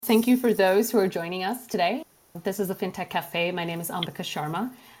Thank you for those who are joining us today. This is the FinTech Cafe. My name is Ambika Sharma.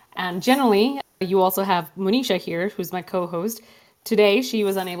 And generally, you also have Monisha here, who's my co-host. Today, she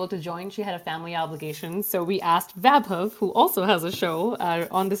was unable to join. She had a family obligation. So we asked Vabhav, who also has a show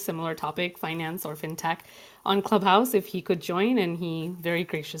on this similar topic, finance or FinTech, on Clubhouse, if he could join. And he very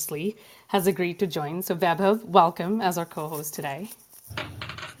graciously has agreed to join. So Vabhav, welcome as our co-host today.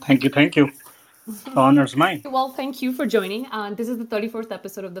 Thank you. Thank you. The honor's mine. Well, thank you for joining. This is the 34th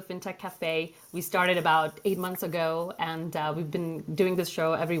episode of the FinTech Cafe. We started about 8 months ago, and we've been doing this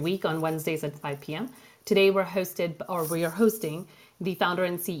show every week on Wednesdays at 5 p.m. Today, we are hosting the founder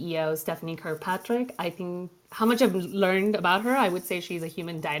and CEO, Stephanie Kirkpatrick. I think how much I've learned about her, I would say she's a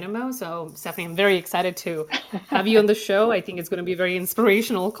human dynamo. So, Stephanie, I'm very excited to have you on the show. I think it's going to be a very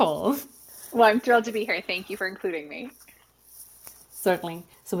inspirational call. Well, I'm thrilled to be here. Thank you for including me. Certainly.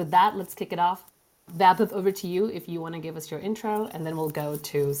 So with that, let's kick it off. Vabhav, over to you if you want to give us your intro, and then we'll go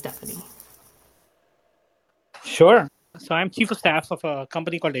to Stephanie. Sure. So I'm chief of staff of a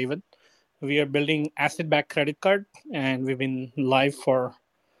company called Avon. We are building asset-backed credit card, and we've been live for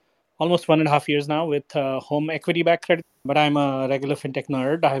almost 1.5 years now with home equity-backed credit. But I'm a regular fintech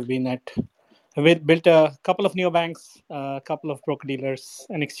nerd. I've built a couple of neobanks, a couple of broker dealers,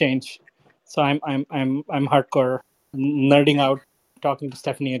 an exchange. So I'm hardcore nerding out, talking to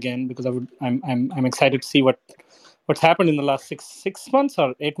Stephanie again because I'm excited to see what's happened in the last six months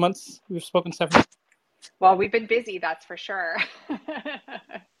or 8 months. We've spoken, Stephanie. Well, we've been busy, that's for sure.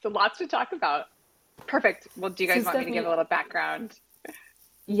 So lots to talk about. Perfect. Well, do you guys want me to give a little background?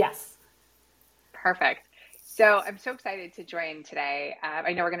 Yes. Perfect. So I'm so excited to join today.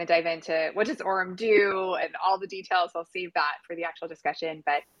 I know we're going to dive into what does Aurum do and all the details. I'll save that for the actual discussion.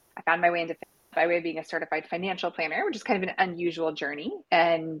 But I found my way into by way of being a certified financial planner, which is kind of an unusual journey,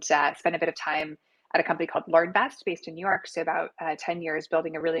 and spent a bit of time at a company called LearnVest based in New York. So about 10 years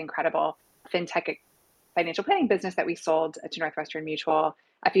building a really incredible fintech financial planning business that we sold to Northwestern Mutual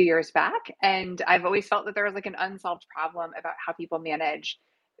a few years back. And I've always felt that there was like an unsolved problem about how people manage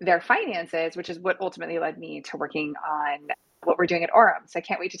their finances, which is what ultimately led me to working on what we're doing at Aurum. So I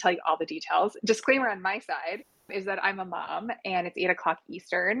can't wait to tell you all the details. Disclaimer on my side is that I'm a mom and it's 8 o'clock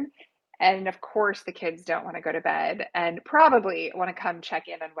Eastern. And of course, the kids don't want to go to bed and probably want to come check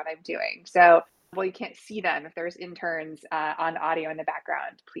in on what I'm doing. So, well, you can't see them if there's interns on audio in the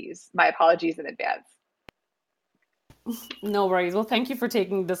background, please. My apologies in advance. No worries. Well, thank you for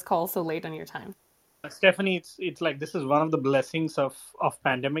taking this call so late on your time. Stephanie, it's like this is one of the blessings of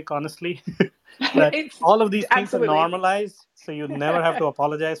pandemic, honestly. That all of these things absolutely are normalized, so you never have to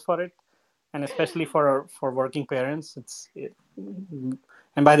apologize for it. And especially for working parents,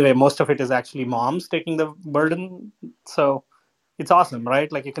 and by the way, most of it is actually moms taking the burden. So it's awesome, right?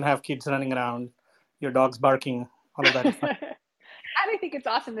 Like you can have kids running around, your dog's barking, all of that is fun. And I think it's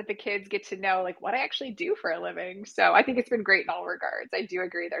awesome that the kids get to know like what I actually do for a living. So I think it's been great in all regards. I do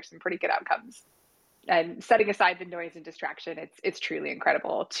agree there's some pretty good outcomes. And setting aside the noise and distraction, it's truly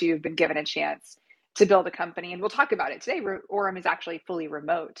incredible to have been given a chance to build a company. And we'll talk about it today. Aurum is actually fully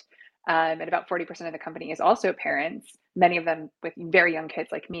remote. And about 40% of the company is also parents, many of them with very young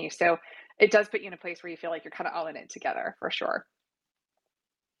kids like me. So it does put you in a place where you feel like you're kind of all in it together, for sure.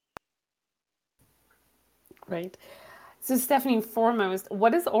 Right. So Stephanie, foremost,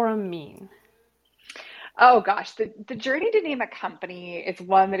 what does Aurum mean? Oh gosh, the journey to name a company is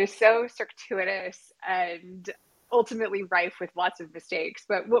one that is so circuitous and ultimately rife with lots of mistakes.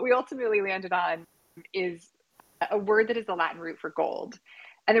 But what we ultimately landed on is a word that is the Latin root for gold.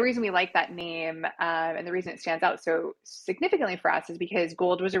 And the reason we like that name and the reason it stands out so significantly for us is because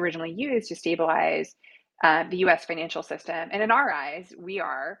gold was originally used to stabilize the US financial system. And in our eyes, we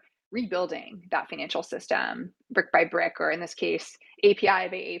are rebuilding that financial system brick by brick, or in this case, API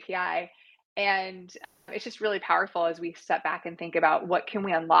by API. And it's just really powerful as we step back and think about what can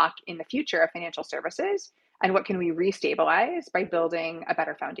we unlock in the future of financial services and what can we restabilize by building a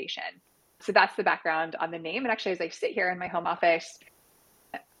better foundation. So that's the background on the name. And actually, as I sit here in my home office,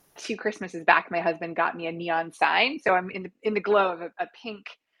 2 Christmases back, my husband got me a neon sign. So I'm in the glow of a pink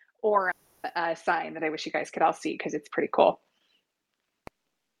or a sign that I wish you guys could all see because it's pretty cool.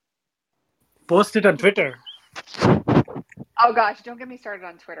 Post it on Twitter. Oh gosh, don't get me started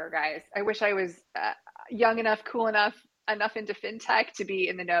on Twitter, guys. I wish I was young enough, cool enough into fintech to be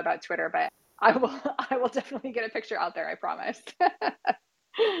in the know about Twitter, but I will definitely get a picture out there, I promise.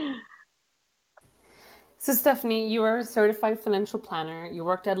 So Stephanie, you are a certified financial planner. You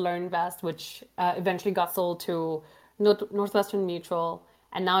worked at LearnVest, which eventually got sold to Northwestern Mutual,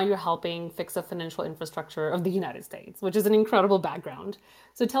 and now you're helping fix the financial infrastructure of the United States, which is an incredible background.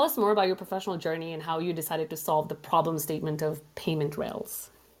 So tell us more about your professional journey and how you decided to solve the problem statement of payment rails.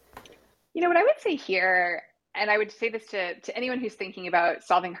 What I would say here, and I would say this to anyone who's thinking about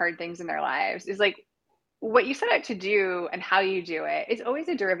solving hard things in their lives, is like what you set out to do and how you do it is always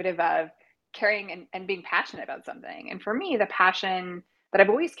a derivative of caring and being passionate about something. And for me, the passion that I've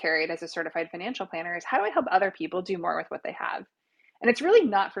always carried as a certified financial planner is how do I help other people do more with what they have? And it's really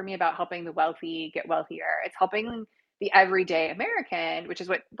not for me about helping the wealthy get wealthier. It's helping the everyday American, which is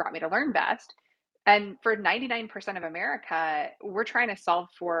what brought me to LearnVest. And for 99% of America, we're trying to solve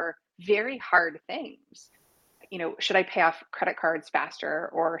for very hard things. Should I pay off credit cards faster,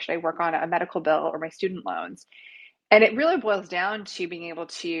 or should I work on a medical bill or my student loans? And it really boils down to being able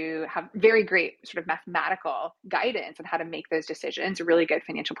to have very great sort of mathematical guidance on how to make those decisions, a really good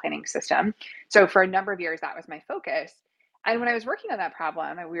financial planning system. So for a number of years, that was my focus. And when I was working on that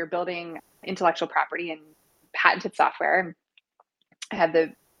problem, and we were building intellectual property and patented software, I had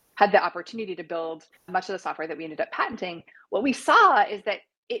the opportunity to build much of the software that we ended up patenting. What we saw is that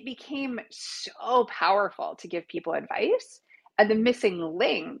it became so powerful to give people advice. And the missing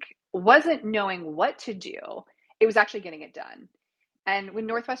link wasn't knowing what to do, it was actually getting it done. And when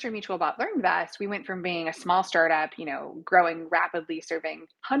Northwestern Mutual bought LearnVest, we went from being a small startup, growing rapidly, serving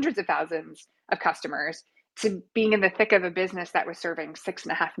hundreds of thousands of customers, to being in the thick of a business that was serving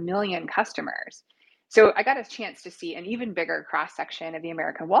 6.5 million customers. So I got a chance to see an even bigger cross section of the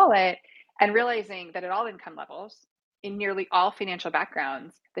American wallet, and realizing that at all income levels, in nearly all financial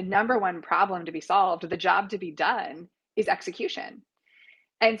backgrounds, the number one problem to be solved, the job to be done, is execution.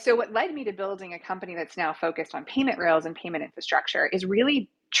 And so what led me to building a company that's now focused on payment rails and payment infrastructure is really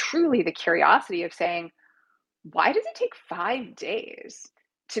truly the curiosity of saying, why does it take 5 days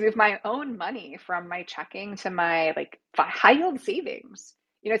to move my own money from my checking to my high yield savings?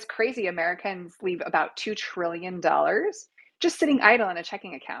 It's crazy. Americans leave about $2 trillion just sitting idle in a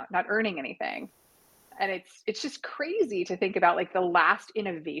checking account, not earning anything. And it's just crazy to think about the last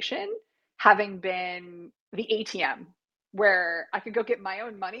innovation having been the ATM, where I could go get my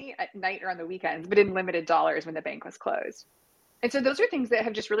own money at night or on the weekends, but in limited dollars when the bank was closed. And so those are things that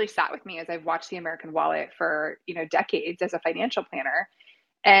have just really sat with me as I've watched the American wallet for, decades as a financial planner.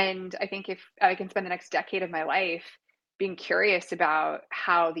 And I think if I can spend the next decade of my life being curious about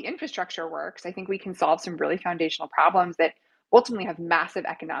how the infrastructure works, I think we can solve some really foundational problems that ultimately have massive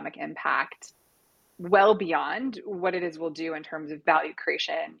economic impact, well beyond what it is we'll do in terms of value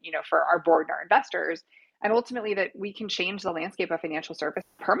creation, for our board and our investors. And ultimately that we can change the landscape of financial service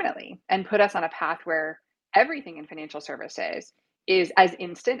permanently and put us on a path where everything in financial services is as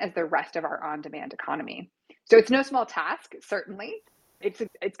instant as the rest of our on-demand economy. So it's no small task, certainly. It's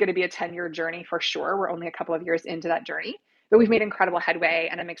going to be a 10-year journey for sure. We're only a couple of years into that journey, but we've made incredible headway,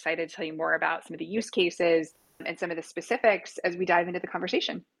 and I'm excited to tell you more about some of the use cases and some of the specifics as we dive into the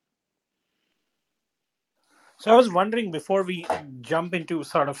conversation. So I was wondering, before we jump into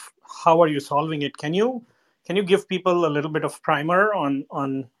sort of how are you solving it, can you give people a little bit of primer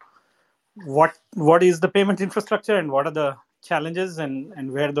on what is the payment infrastructure and what are the challenges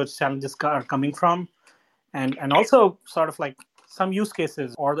and where those challenges are coming from, and also sort of some use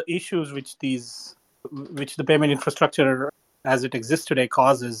cases or the issues which the payment infrastructure as it exists today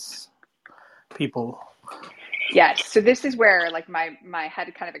causes people? Yes. So this is where my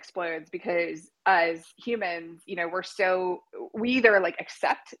head kind of explodes, because as humans, we either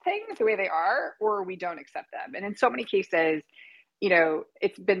accept things the way they are, or we don't accept them. And in so many cases,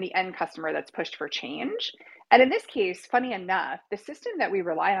 it's been the end customer that's pushed for change. And in this case, funny enough, the system that we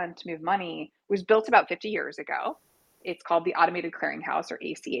rely on to move money was built about 50 years ago. It's called the Automated Clearinghouse, or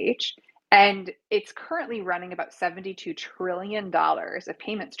ACH. And it's currently running about $72 trillion of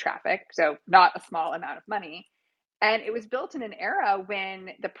payments traffic. So not a small amount of money. And it was built in an era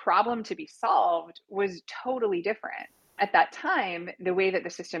when the problem to be solved was totally different. At that time, the way that the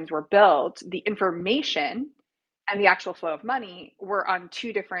systems were built, the information and the actual flow of money were on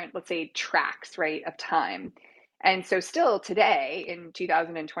two different, let's say, tracks, right, of time. And so still today in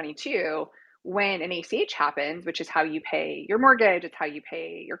 2022, when an ACH happens, which is how you pay your mortgage, it's how you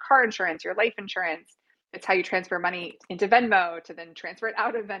pay your car insurance, your life insurance, it's how you transfer money into Venmo to then transfer it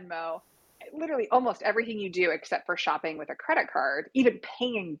out of Venmo. Literally almost everything you do except for shopping with a credit card, even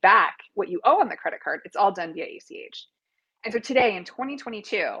paying back what you owe on the credit card, it's all done via ACH. And so today in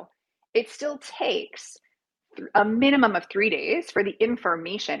 2022, it still takes a minimum of 3 days for the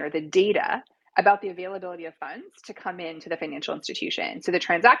information or the data about the availability of funds to come into the financial institution. So the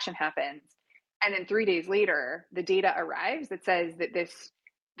transaction happens, and then 3 days later, the data arrives that says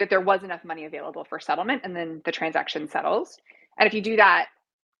that there was enough money available for settlement, and then the transaction settles. And if you do that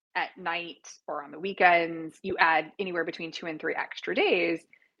at night or on the weekends, you add anywhere between 2 and 3 extra days,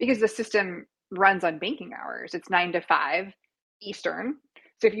 because the system runs on banking hours. It's 9 to 5 Eastern.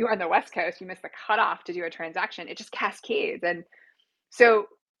 So if you are on the West Coast, you miss the cutoff to do a transaction, it just cascades. And so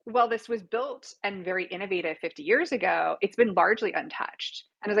while this was built and very innovative 50 years ago, it's been largely untouched.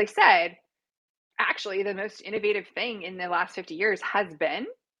 And as I said, actually, the most innovative thing in the last 50 years has been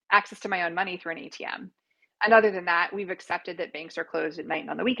access to my own money through an ATM. And other than that, we've accepted that banks are closed at night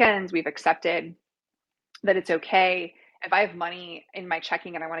and on the weekends. We've accepted that it's okay if I have money in my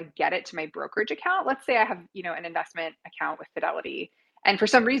checking and I want to get it to my brokerage account. Let's say I have, an investment account with Fidelity, and for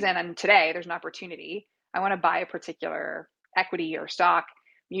some reason, and today there's an opportunity, I want to buy a particular equity or stock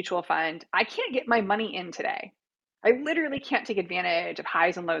mutual fund. I can't get my money in today. I literally can't take advantage of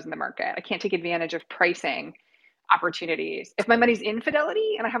highs and lows in the market. I can't take advantage of pricing opportunities. If my money's in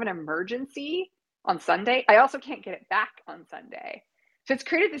Fidelity and I have an emergency on Sunday, I also can't get it back on Sunday. So it's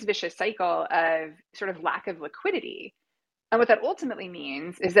created this vicious cycle of sort of lack of liquidity. And what that ultimately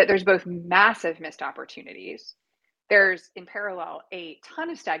means is that there's both massive missed opportunities. There's, in parallel, a ton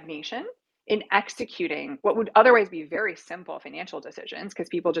of stagnation in executing what would otherwise be very simple financial decisions because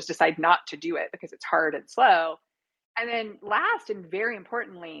people just decide not to do it because it's hard and slow. And then last and very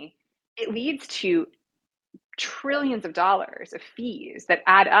importantly, it leads to trillions of dollars of fees that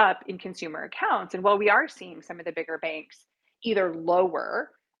add up in consumer accounts. And while we are seeing some of the bigger banks either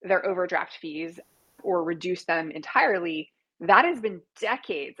lower their overdraft fees or reduce them entirely, that has been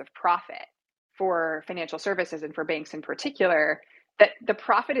decades of profit for financial services and for banks in particular, that the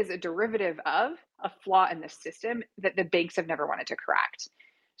profit is a derivative of a flaw in the system that the banks have never wanted to correct.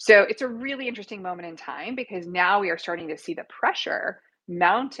 So it's a really interesting moment in time because now we are starting to see the pressure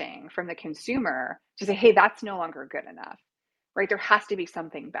mounting from the consumer to say, hey, that's no longer good enough, right? There has to be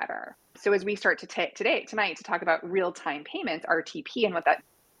something better. So as we start to tonight to talk about real-time payments, RTP, and what that,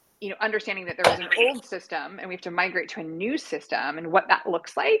 understanding that there was an old system and we have to migrate to a new system and what that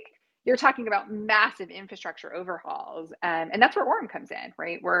looks like, you're talking about massive infrastructure overhauls. And that's where Orem comes in,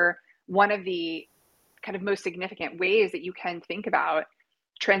 right? We're one of the kind of most significant ways that you can think about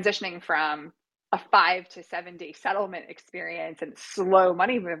transitioning from a 5 to 7 day settlement experience and slow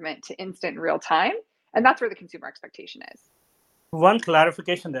money movement to instant real time. And that's where the consumer expectation is. One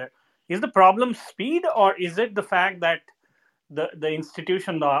clarification there. Is the problem speed, or is it the fact that the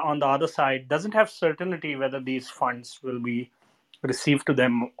institution on the other side doesn't have certainty whether these funds will be received to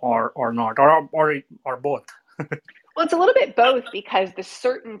them or not, or both? Well, it's a little bit both because the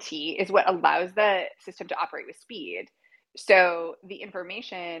certainty is what allows the system to operate with speed. So the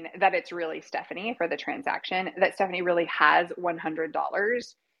information that it's really Stephanie for the transaction, that Stephanie really has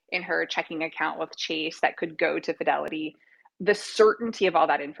 $100 in her checking account with Chase that could go to Fidelity, the certainty of all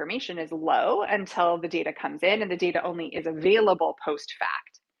that information is low until the data comes in, and the data only is available post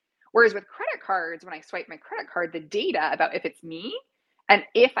fact. Whereas with credit cards, when I swipe my credit card, the data about if it's me and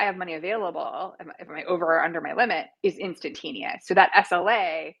if I have money available, if I'm over or under my limit, is instantaneous. So that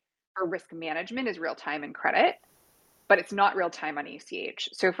SLA for risk management is real time in credit, but it's not real time on ACH.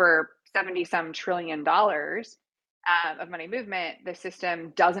 So for 70 some trillion dollars of money movement, the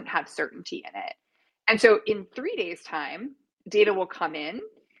system doesn't have certainty in it. And so in 3 days' time, data will come in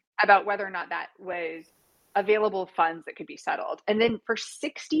about whether or not that was available funds that could be settled. And then for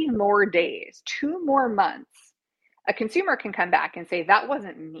 60 more days, 2 more months, a consumer can come back and say, that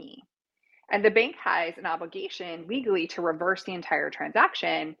wasn't me. And the bank has an obligation legally to reverse the entire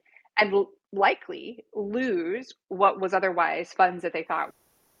transaction and likely lose what was otherwise funds that they thought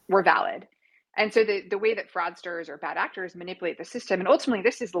were valid. And so the way that fraudsters or bad actors manipulate the system, and ultimately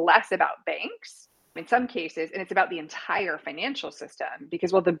this is less about banks in some cases, and it's about the entire financial system,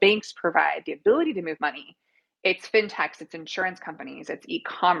 because while the banks provide the ability to move money, it's fintechs, it's insurance companies, it's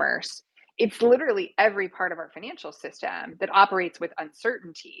e-commerce, it's literally every part of our financial system that operates with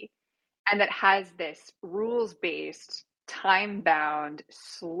uncertainty and that has this rules-based, time-bound,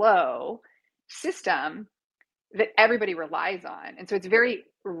 slow system that everybody relies on. And so it's very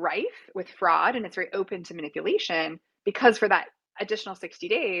rife with fraud and it's very open to manipulation because for that additional 60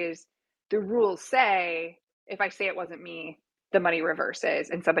 days, the rules say, if I say it wasn't me, the money reverses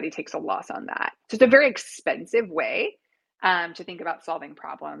and somebody takes a loss on that. So it's a very expensive way to think about solving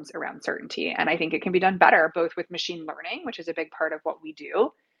problems around certainty. And I think it can be done better, both with machine learning, which is a big part of what we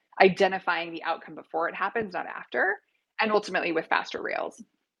do, identifying the outcome before it happens, not after, and ultimately with faster rails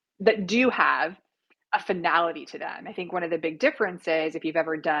that do have a finality to them. I think one of the big differences, if you've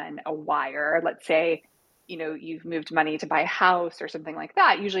ever done a wire, let's say, you've moved money to buy a house or something like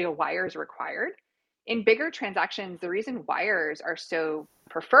that, usually a wire is required. In bigger transactions, the reason wires are so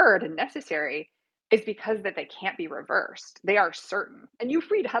preferred and necessary is because that they can't be reversed. They are certain. And you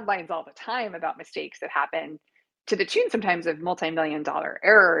read headlines all the time about mistakes that happen to the tune sometimes of multi-million-dollar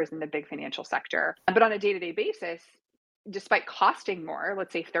errors in the big financial sector. But on a day-to-day basis, despite costing more,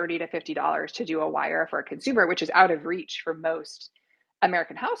 let's say $30 to $50 to do a wire for a consumer, which is out of reach for most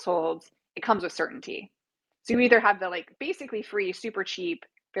American households, it comes with certainty. So you either have the like basically free, super cheap,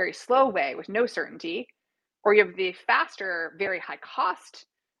 very slow way with no certainty, or you have the faster, very high cost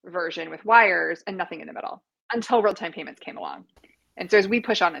version with wires and nothing in the middle until real-time payments came along. And so as we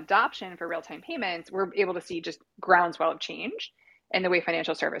push on adoption for real-time payments, we're able to see just groundswell of change in the way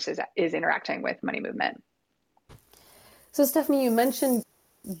financial services is interacting with money movement. So Stephanie, you mentioned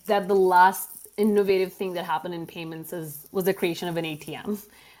that the last innovative thing that happened in payments was the creation of an ATM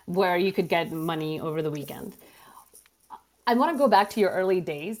where you could get money over the weekend. I want to go back to your early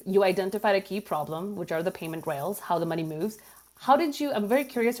days. You identified a key problem, which are the payment rails, how the money moves. I'm very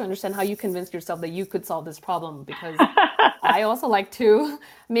curious to understand how you convinced yourself that you could solve this problem, because I also like to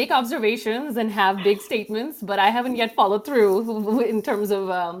make observations and have big statements, but I haven't yet followed through in terms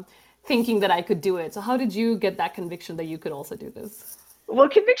of thinking that I could do it. So how did you get that conviction that you could also do this? Well,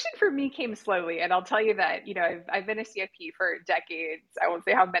 conviction for me came slowly. And I'll tell you that, I've been a CFP for decades. I won't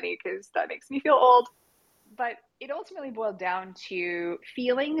say how many because that makes me feel old. But it ultimately boiled down to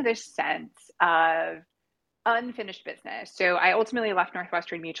feeling this sense of unfinished business. So I ultimately left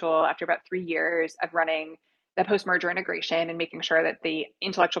Northwestern Mutual after about 3 years of running the post-merger integration and making sure that the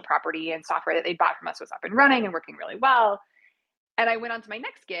intellectual property and software that they bought from us was up and running and working really well. And I went on to my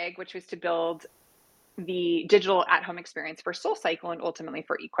next gig, which was to build the digital at-home experience for SoulCycle and ultimately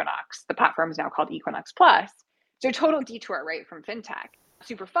for Equinox. The platform is now called Equinox Plus. So total detour, right, from fintech.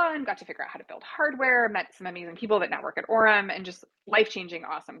 Super fun, got to figure out how to build hardware, met some amazing people that now work at Aurum, and just life-changing,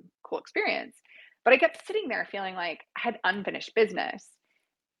 awesome, cool experience. But I kept sitting there feeling like I had unfinished business.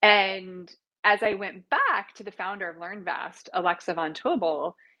 And as I went back to the founder of LearnVest, Alexa Von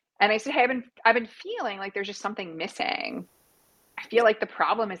Tobel, and I said, hey, I've been feeling like there's just something missing. I feel like the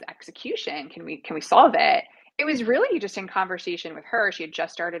problem is execution. Can we solve it? It was really just in conversation with her. She had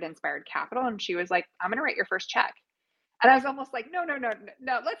just started Inspired Capital, and she was like, I'm going to write your first check. And I was almost like, no,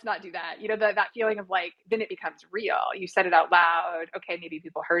 let's not do that. That feeling of like, then it becomes real. You said it out loud. Okay, maybe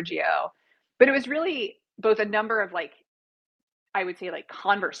people heard you. But it was really both a number of like, I would say like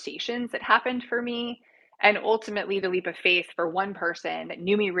conversations that happened for me, and ultimately the leap of faith for one person that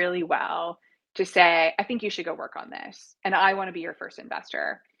knew me really well to say, I think you should go work on this. And I want to be your first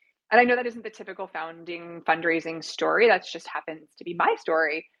investor. And I know that isn't the typical founding fundraising story. That just happens to be my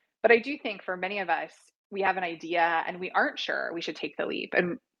story. But I do think for many of us, we have an idea and we aren't sure we should take the leap.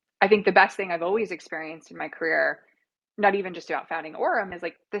 And I think the best thing I've always experienced in my career, not even just about founding Aurum, is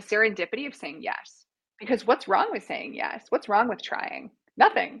like the serendipity of saying yes. Because what's wrong with saying yes? What's wrong with trying?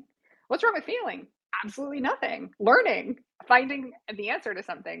 Nothing. What's wrong with feeling? Absolutely nothing. Learning, finding the answer to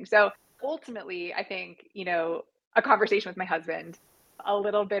something. So ultimately, I think, a conversation with my husband, a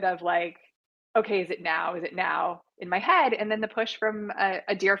little bit of like, okay, is it now? Is it now in my head? And then the push from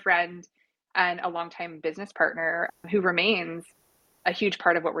a dear friend and a longtime business partner who remains a huge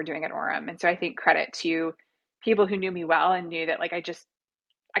part of what we're doing at Aurum. And so I think credit to people who knew me well and knew that like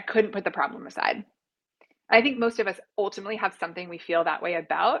I couldn't put the problem aside. I think most of us ultimately have something we feel that way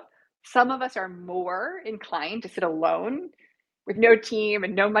about. Some of us are more inclined to sit alone with no team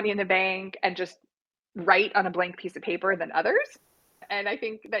and no money in the bank and just write on a blank piece of paper than others. And I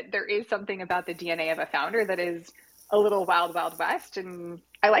think that there is something about the DNA of a founder that is a little wild, wild west. And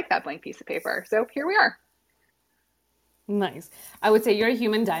I like that blank piece of paper. So here we are. Nice. I would say you're a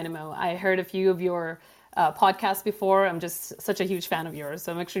human dynamo. I heard a few of your podcasts before. I'm just such a huge fan of yours.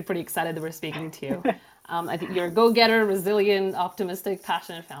 So I'm actually pretty excited that we're speaking to you. I think you're a go-getter, resilient, optimistic,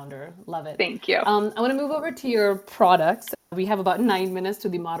 passionate founder. Love it. Thank you. I want to move over to your products. We have about 9 minutes to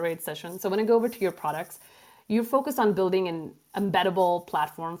the moderate session. So I want to go over to your products. You're focused on building an embeddable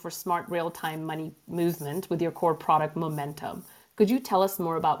platform for smart real-time money movement with your core product, Momentum. Could you tell us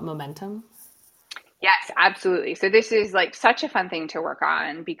more about Momentum? Yes, absolutely. So this is like such a fun thing to work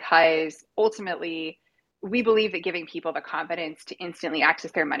on because ultimately we believe that giving people the confidence to instantly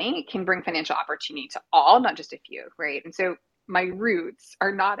access their money can bring financial opportunity to all, not just a few, right? And so my roots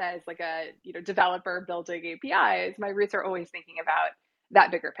are not as like a developer building APIs. My roots are always thinking about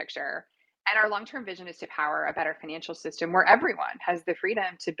that bigger picture. And our long-term vision is to power a better financial system where everyone has the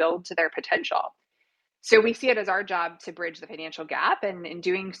freedom to build to their potential. So we see it as our job to bridge the financial gap. And in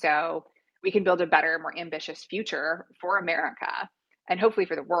doing so, we can build a better, more ambitious future for America and hopefully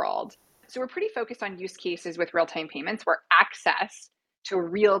for the world. So we're pretty focused on use cases with real-time payments where access to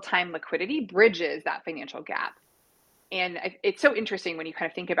real-time liquidity bridges that financial gap. And it's so interesting when you kind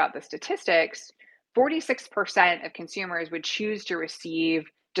of think about the statistics. 46% of consumers would choose to receive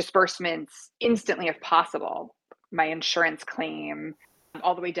disbursements instantly if possible. My insurance claim,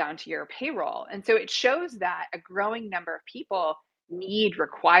 all the way down to your payroll. And so it shows that a growing number of people need,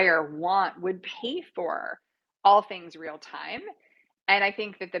 require, want, would pay for all things real time. And I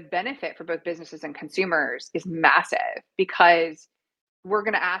think that the benefit for both businesses and consumers is massive, because we're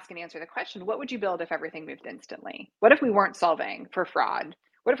going to ask and answer the question, what would you build if everything moved instantly? What if we weren't solving for fraud?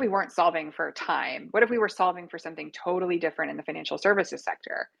 What if we weren't solving for time? What if we were solving for something totally different in the financial services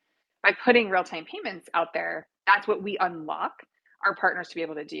sector? By putting real-time payments out there, that's what we unlock our partners to be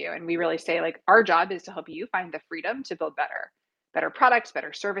able to do. And we really say, like, our job is to help you find the freedom to build better products,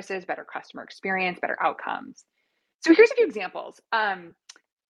 better services, better customer experience, better outcomes. So here's a few examples. In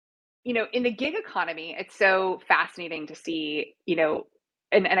the gig economy, it's so fascinating to see,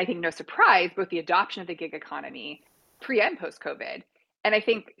 and I think no surprise, both the adoption of the gig economy pre and post COVID. And I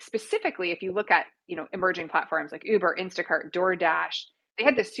think specifically, if you look at, emerging platforms like Uber, Instacart, DoorDash, they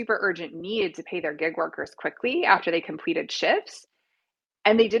had this super urgent need to pay their gig workers quickly after they completed shifts.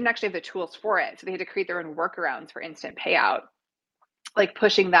 And they didn't actually have the tools for it. So they had to create their own workarounds for instant payout, like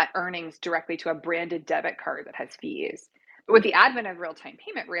pushing that earnings directly to a branded debit card that has fees. But with the advent of real-time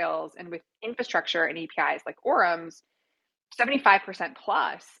payment rails and with infrastructure and APIs like Orum's, 75%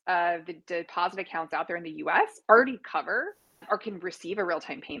 plus of the deposit accounts out there in the US already cover or can receive a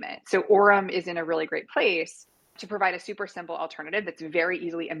real-time payment. So Orum is in a really great place to provide a super simple alternative that's very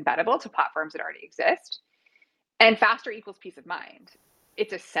easily embeddable to platforms that already exist. And faster equals peace of mind.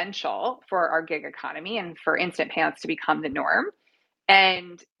 It's essential for our gig economy and for instant payouts to become the norm.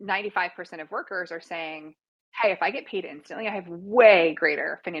 And 95% of workers are saying, hey, if I get paid instantly, I have way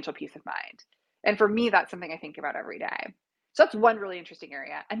greater financial peace of mind. And for me, that's something I think about every day. So that's one really interesting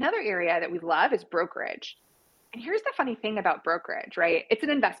area. Another area that we love is brokerage. And here's the funny thing about brokerage, right? It's an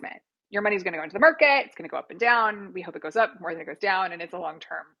investment. Your money's going to go into the market. It's going to go up and down. We hope it goes up more than it goes down. And it's a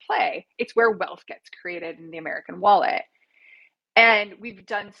long-term play. It's where wealth gets created in the American wallet. And we've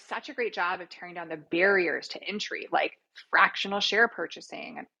done such a great job of tearing down the barriers to entry, like fractional share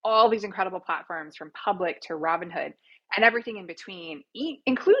purchasing and all these incredible platforms from Public to Robinhood and everything in between,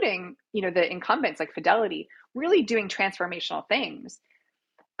 including, the incumbents like Fidelity, really doing transformational things.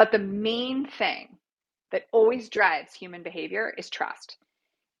 But the main thing that always drives human behavior is trust.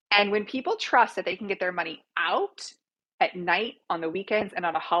 And when people trust that they can get their money out at night, on the weekends, and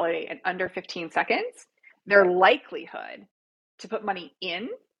on a holiday in under 15 seconds, their likelihood to put money in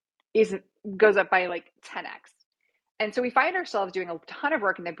goes up by like 10x. And so we find ourselves doing a ton of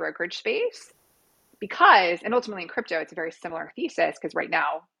work in the brokerage space because, and ultimately in crypto, it's a very similar thesis, because right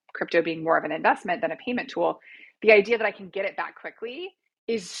now, crypto being more of an investment than a payment tool, the idea that I can get it back quickly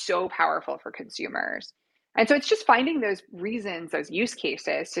is so powerful for consumers. And so it's just finding those reasons, those use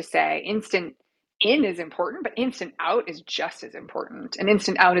cases to say instant in is important, but instant out is just as important. And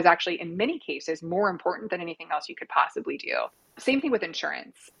instant out is actually, in many cases, more important than anything else you could possibly do. Same thing with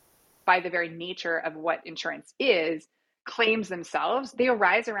insurance. By the very nature of what insurance is, claims themselves, they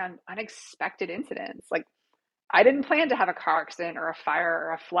arise around unexpected incidents. Like, I didn't plan to have a car accident or a fire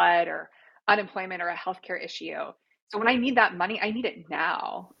or a flood or unemployment or a healthcare issue. So when I need that money, I need it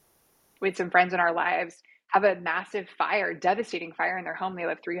now. We had some friends in our lives have a massive fire, devastating fire in their home. They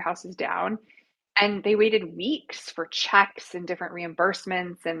live 3 houses down. And they waited weeks for checks and different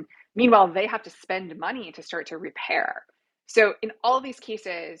reimbursements. And meanwhile, they have to spend money to start to repair. So in all these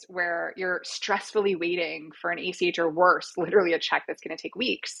cases where you're stressfully waiting for an ACH or worse, literally a check that's going to take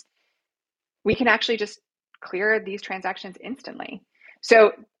weeks, we can actually just clear these transactions instantly.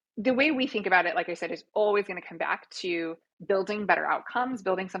 So the way we think about it, like I said, is always going to come back to building better outcomes,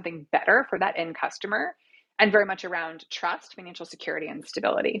 building something better for that end customer, and very much around trust, financial security, and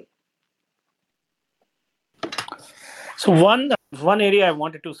stability. So one area I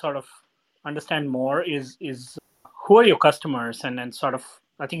wanted to sort of understand more is who are your customers, and then sort of,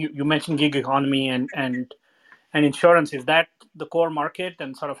 I think you mentioned gig economy and insurance. Is that the core market,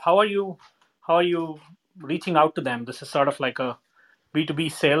 and sort of how are you reaching out to them? This is sort of like a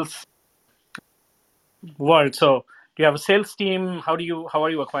B2B sales world. So do you have a sales team? How are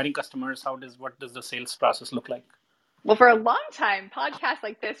you acquiring customers? What does the sales process look like? Well, for a long time, podcasts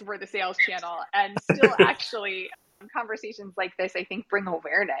like this were the sales channel, and still actually conversations like this, I think, bring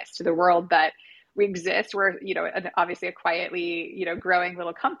awareness to the world that we exist. We're, obviously a quietly, growing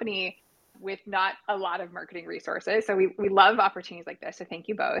little company with not a lot of marketing resources. So we love opportunities like this. So thank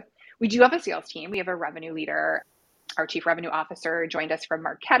you both. We do have a sales team. We have a revenue leader. Our chief revenue officer joined us from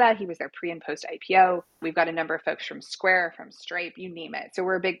Marqeta. He was there pre and post IPO. We've got a number of folks from Square, from Stripe, you name it. So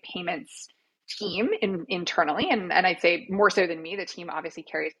we're a big payments team internally. And I'd say more so than me, the team obviously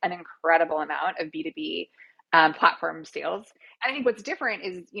carries an incredible amount of B2B platform sales. And I think what's different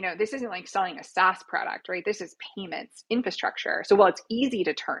is, this isn't like selling a SaaS product, right? This is payments infrastructure. So while it's easy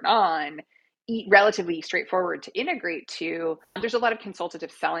to turn on, relatively straightforward to integrate to, there's a lot of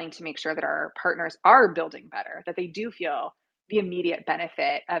consultative selling to make sure that our partners are building better, that they do feel the immediate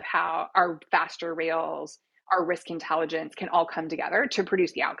benefit of how our faster rails, our risk intelligence can all come together to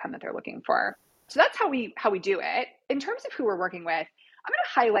produce the outcome that they're looking for. So that's how we do it. In terms of who we're working with, I'm going to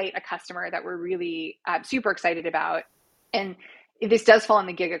highlight a customer that we're really super excited about. And this does fall in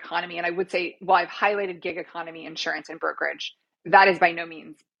the gig economy. And I would say, while I've highlighted gig economy, insurance, and brokerage, that is by no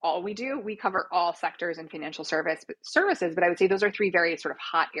means all we do. We cover all sectors in financial services, but I would say those are three very sort of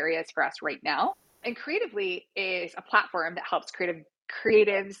hot areas for us right now. And Creatively is a platform that helps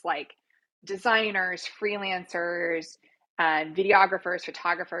creatives like designers, freelancers, videographers,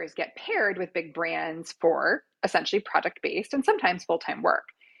 photographers get paired with big brands for essentially project-based and sometimes full-time work.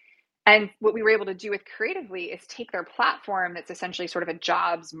 And what we were able to do with Creatively is take their platform that's essentially sort of a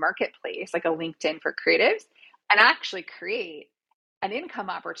jobs marketplace, like a LinkedIn for creatives, and actually create an income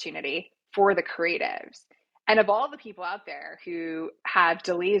opportunity for the creatives. And of all the people out there who have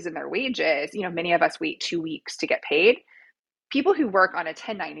delays in their wages, many of us wait 2 weeks to get paid. People who work on a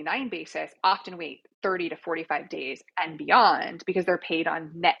 1099 basis often wait 30 to 45 days and beyond because they're paid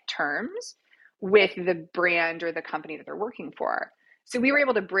on net terms with the brand or the company that they're working for. So we were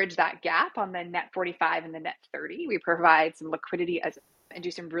able to bridge that gap on the net 45 and the net 30. We provide some liquidity and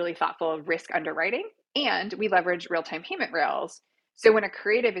do some really thoughtful risk underwriting, and we leverage real-time payment rails. So when a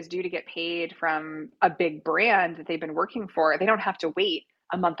creative is due to get paid from a big brand that they've been working for, they don't have to wait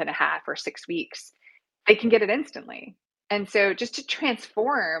a month and a half or 6 weeks. They can get it instantly. And so just to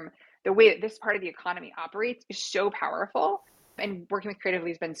transform the way that this part of the economy operates is so powerful. And working with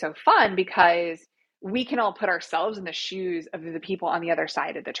Creatively has been so fun because we can all put ourselves in the shoes of the people on the other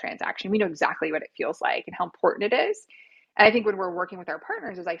side of the transaction. We know exactly what it feels like and how important it is. And I think when we're working with our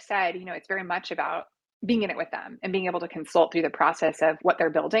partners, as I said, it's very much about being in it with them and being able to consult through the process of what they're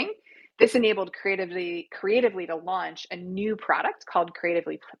building. This enabled Creatively to launch a new product called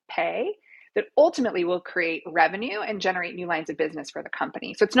Creatively Pay that ultimately will create revenue and generate new lines of business for the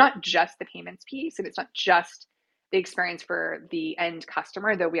company. So it's not just the payments piece, and it's not just the experience for the end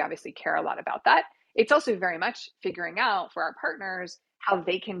customer, though we obviously care a lot about that. It's also very much figuring out for our partners how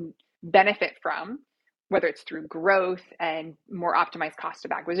they can benefit from, whether it's through growth and more optimized cost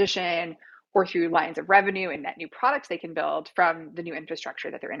of acquisition, or through lines of revenue and net new products they can build from the new infrastructure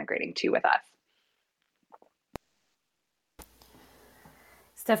that they're integrating to with us.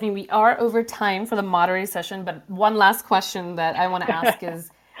 Stephanie, we are over time for the moderated session, but one last question that I want to ask is,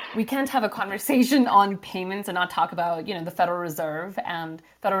 we can't have a conversation on payments and not talk about, the Federal Reserve. And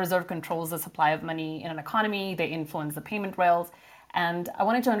Federal Reserve controls the supply of money in an economy. They influence the payment rails. And I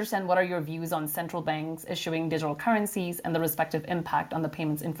wanted to understand, what are your views on central banks issuing digital currencies and the respective impact on the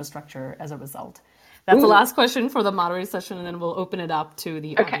payments infrastructure as a result? That's the last question for the moderated session, and then we'll open it up to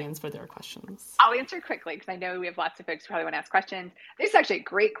the audience for their questions. I'll answer quickly because I know we have lots of folks who probably want to ask questions. This is actually a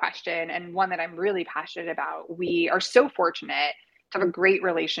great question and one that I'm really passionate about. We are so fortunate to have a great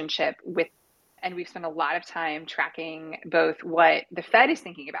relationship with, and we've spent a lot of time tracking both what the Fed is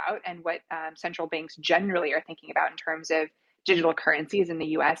thinking about and what central banks generally are thinking about in terms of digital currencies in the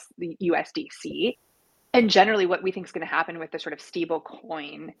US, the USDC, and generally what we think is going to happen with the sort of stable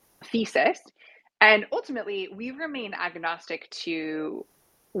coin thesis. And ultimately, we remain agnostic to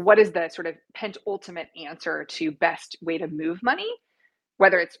what is the sort of penultimate answer to best way to move money,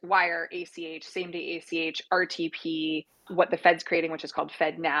 whether it's wire, ACH, same day ACH, RTP, what the Fed's creating, which is called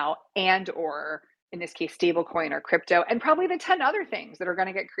FedNow, and or in this case, stablecoin or crypto, and probably the 10 other things that are going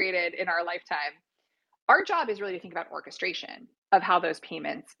to get created in our lifetime. Our job is really to think about orchestration of how those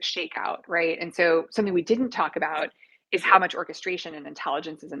payments shake out, right? And so something we didn't talk about is how much orchestration and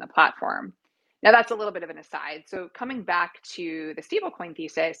intelligence is in the platform. Now, that's a little bit of an aside. So coming back to the stablecoin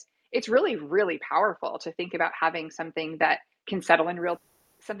thesis, it's really, really powerful to think about having something that can settle in real,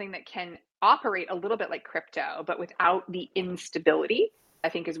 something that can operate a little bit like crypto, but without the instability. I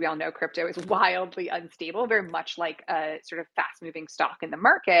think, as we all know, crypto is wildly unstable, very much like a sort of fast-moving stock in the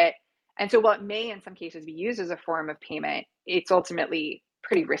market. And so while it may in some cases be used as a form of payment, it's ultimately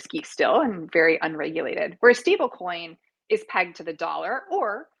pretty risky still and very unregulated. Whereas stablecoin is pegged to the dollar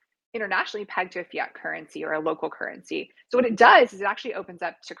or internationally pegged to a fiat currency or a local currency. So what it does is it actually opens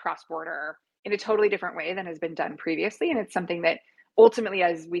up to cross-border in a totally different way than has been done previously. And it's something that ultimately,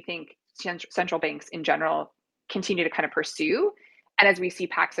 as we think central banks in general continue to kind of pursue, and as we see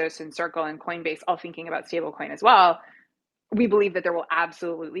Paxos and Circle and Coinbase all thinking about stablecoin as well, we believe that there will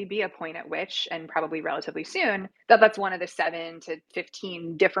absolutely be a point at which, and probably relatively soon, that's one of the 7 to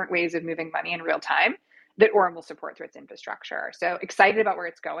 15 different ways of moving money in real time. that Aurum will support through its infrastructure. So excited about where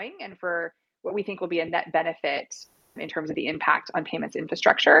it's going and for what we think will be a net benefit in terms of the impact on payments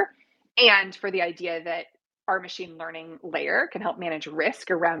infrastructure, and for the idea that our machine learning layer can help manage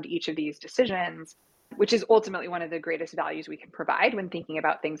risk around each of these decisions, which is ultimately one of the greatest values we can provide when thinking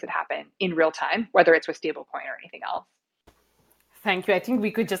about things that happen in real time, whether it's with stablecoin or anything else. Thank you. I think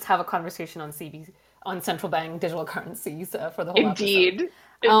we could just have a conversation on on central bank digital currencies for the whole Indeed.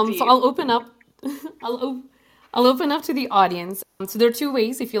 episode. So I'll open up. I'll open up to the audience. So there are two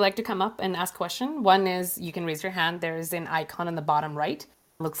ways if you like to come up and ask a question. One is you can raise your hand. There's an icon in the bottom right.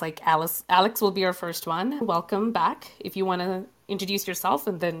 Looks like Alex will be our first one. Welcome back. If you want to introduce yourself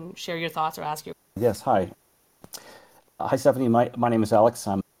and then share your thoughts or ask your. Yes, hi. Hi, Stephanie. My name is Alex.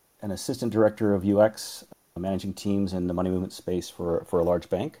 I'm an assistant director of UX, managing teams in the money movement space for a large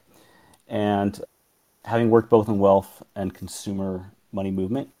bank. And having worked both in wealth and consumer money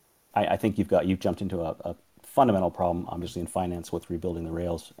movement, I think you've jumped into a fundamental problem, obviously, in finance with rebuilding the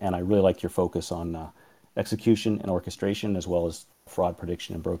rails. And I really like your focus on execution and orchestration, as well as fraud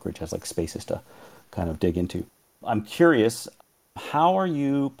prediction and brokerage has like spaces to kind of dig into. I'm curious, how are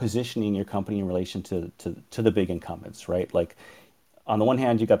you positioning your company in relation to the big incumbents, right? Like, on the one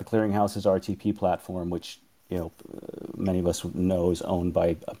hand, you got the clearinghouse's RTP platform, which many of us know is owned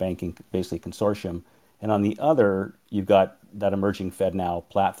by a banking basically consortium, and on the other, you've got that emerging FedNow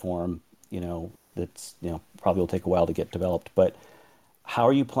platform, that's probably will take a while to get developed. But how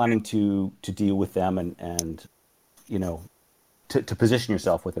are you planning to deal with them and to position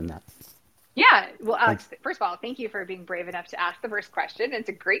yourself within that? Yeah. Well, Alex, first of all, thank you for being brave enough to ask the first question. It's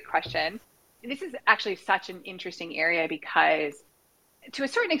a great question. This is actually such an interesting area because to a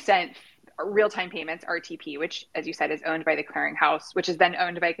certain extent, real-time payments, RTP, which, as you said, is owned by the clearinghouse, which is then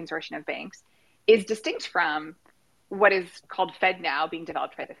owned by a consortium of banks, is distinct from what is called FedNow being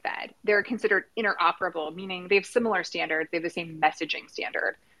developed by the Fed. They're considered interoperable, meaning they have similar standards, they have the same messaging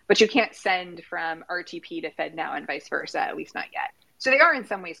standard, but you can't send from RTP to FedNow and vice versa, at least not yet. So they are in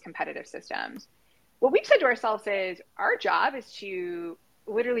some ways competitive systems. What we've said to ourselves is our job is to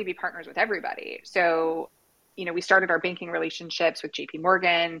literally be partners with everybody. So, we started our banking relationships with JP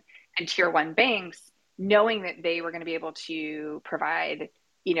Morgan and tier one banks, knowing that they were going to be able to provide,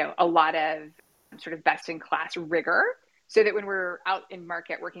 a lot of sort of best in class rigor, so that when we're out in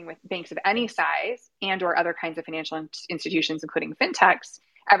market working with banks of any size and or other kinds of financial institutions, including fintechs,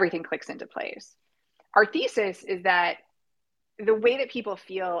 everything clicks into place. Our thesis is that the way that people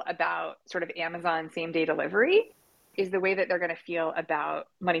feel about sort of Amazon same day delivery is the way that they're going to feel about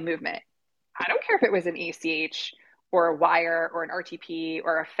money movement. I don't care if it was an ACH or a wire or an RTP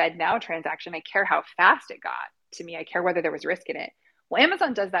or a FedNow transaction. I care how fast it got to me. I care whether there was risk in it. Well,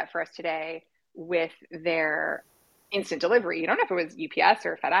 Amazon does that for us today with their instant delivery. You don't know if it was UPS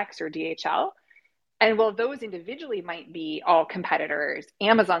or FedEx or DHL. And while those individually might be all competitors,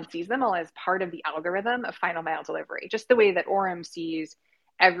 Amazon sees them all as part of the algorithm of final mile delivery, just the way that Aurum sees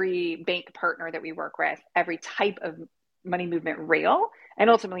every bank partner that we work with, every type of money movement rail, and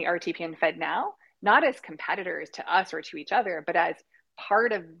ultimately RTP and FedNow, not as competitors to us or to each other, but as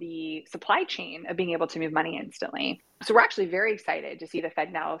part of the supply chain of being able to move money instantly. So we're actually very excited to see the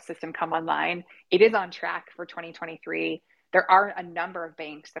FedNow system come online. It is on track for 2023. There are a number of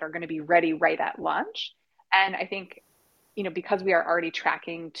banks that are going to be ready right at launch. And I think, because we are already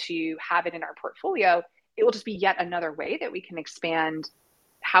tracking to have it in our portfolio, it will just be yet another way that we can expand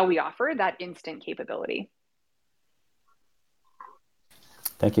how we offer that instant capability.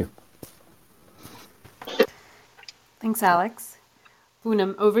 Thank you. Thanks, Alex.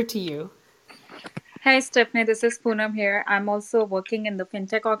 Poonam, over to you. Hi, Stephanie. This is Poonam here. I'm also working in the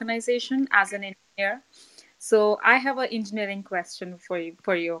fintech organization as an engineer. So I have an engineering question for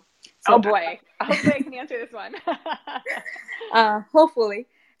you. So, oh boy, hopefully I can answer this one. Hopefully.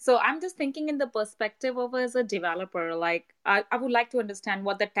 So I'm just thinking in the perspective of as a developer, like I would like to understand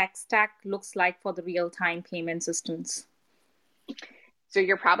what the tech stack looks like for the real-time payment systems. So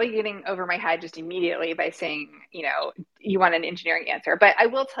you're probably getting over my head just immediately by saying, you want an engineering answer. But I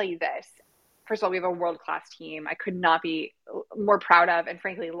will tell you this. First of all, we have a world-class team. I could not be more proud of and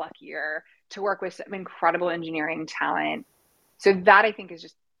frankly luckier to work with some incredible engineering talent. So that I think is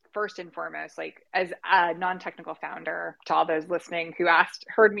just first and foremost, like as a non-technical founder, to all those listening who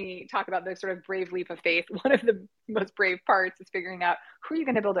heard me talk about this sort of brave leap of faith, one of the most brave parts is figuring out who you're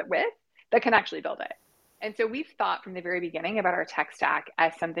going to build it with that can actually build it. And so we've thought from the very beginning about our tech stack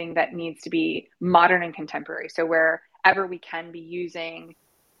as something that needs to be modern and contemporary. So wherever we can be using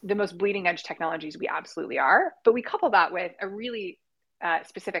the most bleeding edge technologies, we absolutely are. But we couple that with a really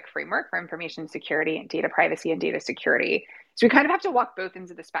specific framework for information security and data privacy and data security. So we kind of have to walk both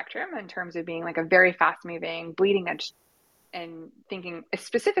ends of the spectrum in terms of being like a very fast moving, bleeding edge, and thinking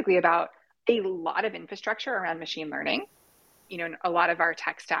specifically about a lot of infrastructure around machine learning. A lot of our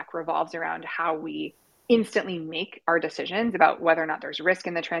tech stack revolves around how we instantly make our decisions about whether or not there's risk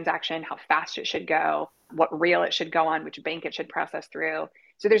in the transaction, how fast it should go, what rail it should go on, which bank it should process through.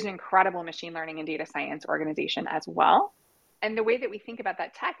 So there's an incredible machine learning and data science organization as well. And the way that we think about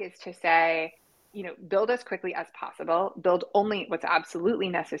that tech is to say, build as quickly as possible, build only what's absolutely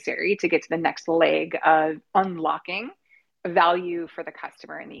necessary to get to the next leg of unlocking value for the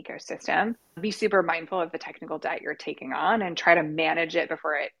customer in the ecosystem. Be super mindful of the technical debt you're taking on and try to manage it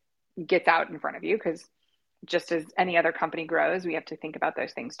before it gets out in front of you, because just as any other company grows, we have to think about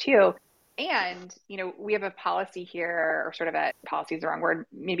those things too. And, we have a policy here, or sort of a policy is the wrong word,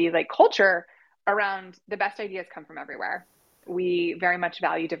 maybe like culture around the best ideas come from everywhere. We very much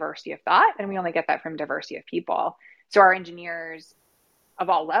value diversity of thought, and we only get that from diversity of people. So our engineers of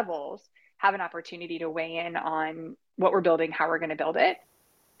all levels have an opportunity to weigh in on what we're building, how we're going to build it,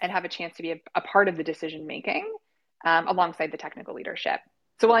 and have a chance to be a part of the decision making alongside the technical leadership.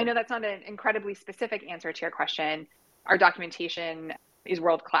 So while I know that's not an incredibly specific answer to your question, our documentation is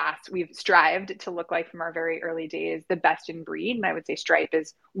world-class. We've strived to look like, from our very early days, the best in breed. And I would say Stripe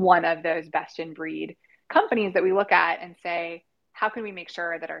is one of those best in breed companies that we look at and say, how can we make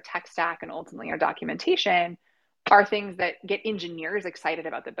sure that our tech stack and ultimately our documentation are things that get engineers excited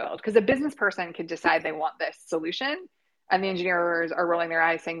about the build? Because a business person could decide they want this solution, and the engineers are rolling their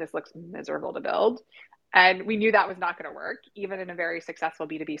eyes saying this looks miserable to build. And we knew that was not going to work, even in a very successful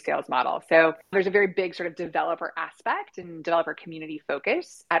B2B sales model. So there's a very big sort of developer aspect and developer community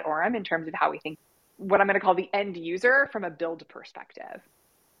focus at Aurum in terms of how we think what I'm going to call the end user from a build perspective.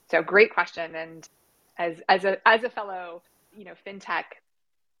 So great question. And as a fellow, fintech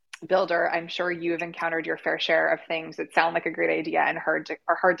builder, I'm sure you have encountered your fair share of things that sound like a great idea and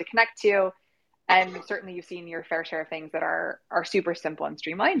are hard to connect to. And certainly you've seen your fair share of things that are super simple and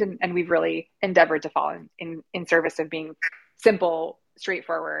streamlined. And we've really endeavored to fall in service of being simple,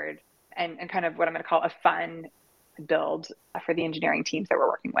 straightforward, and kind of what I'm going to call a fun build for the engineering teams that we're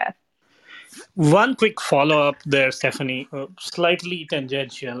working with. One quick follow-up there, Stephanie, slightly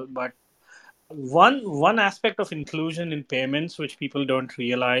tangential, but one aspect of inclusion in payments, which people don't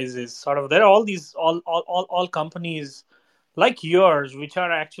realize, is sort of there are all companies like yours, which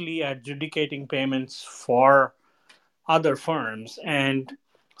are actually adjudicating payments for other firms. And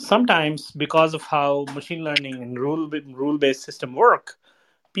sometimes, because of how machine learning and rule-based system work,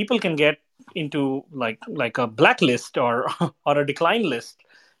 people can get into like a blacklist or a decline list.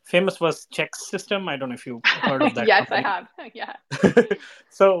 Famous was Check's system. I don't know if you heard of that. Yes, company. I have. Yeah.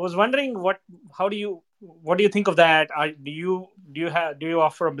 So I was wondering, what do you think of that? Do you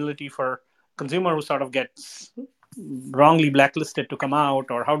offer ability for consumer who sort of gets wrongly blacklisted to come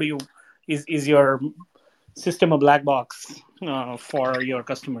out, or is your system a black box for your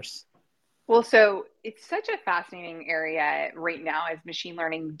customers? Well, so it's such a fascinating area right now as machine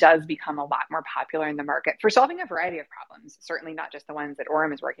learning does become a lot more popular in the market for solving a variety of problems, certainly not just the ones that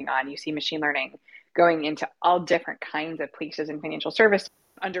Aurum is working on. You see machine learning going into all different kinds of places in financial service,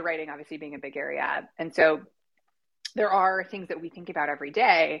 underwriting obviously being a big area. And so there are things that we think about every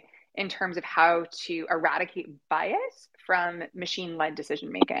day in terms of how to eradicate bias from machine-led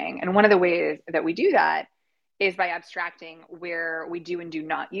decision-making. And one of the ways that we do that is by abstracting where we do and do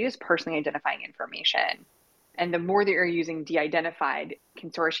not use personally identifying information. And the more that you're using de-identified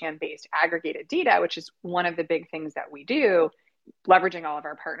consortium-based aggregated data, which is one of the big things that we do, leveraging all of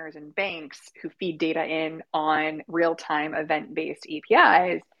our partners and banks who feed data in on real-time event-based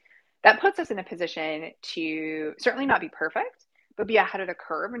APIs, that puts us in a position to certainly not be perfect, but be ahead of the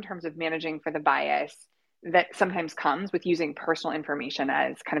curve in terms of managing for the bias that sometimes comes with using personal information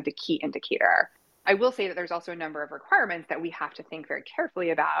as kind of the key indicator. I will say that there's also a number of requirements that we have to think very carefully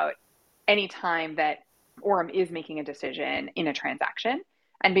about anytime that Aurum is making a decision in a transaction,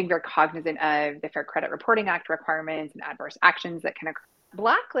 and being very cognizant of the Fair Credit Reporting Act requirements and adverse actions that can occur.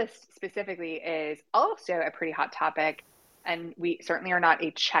 Blacklist specifically is also a pretty hot topic, and we certainly are not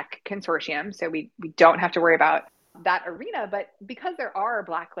a check consortium, so we don't have to worry about that arena. But because there are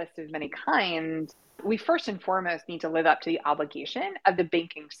blacklists of many kinds, we first and foremost need to live up to the obligation of the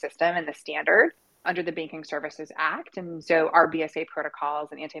banking system and the standard under the Banking Services Act. And so our BSA protocols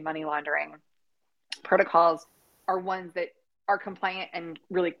and anti-money laundering protocols are ones that are compliant and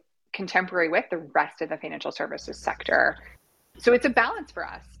really contemporary with the rest of the financial services sector. So it's a balance for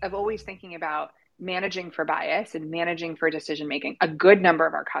us of always thinking about managing for bias and managing for decision making. A good number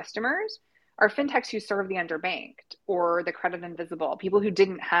of our customers are fintechs who serve the underbanked or the credit invisible, people who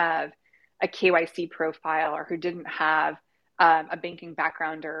didn't have a KYC profile or who didn't have a banking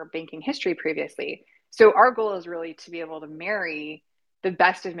background or banking history previously. So our goal is really to be able to marry the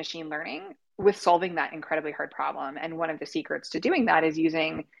best of machine learning with solving that incredibly hard problem. And one of the secrets to doing that is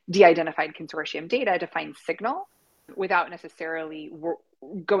using de-identified consortium data to find signal without necessarily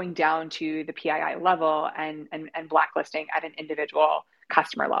going down to the PII level and blacklisting at an individual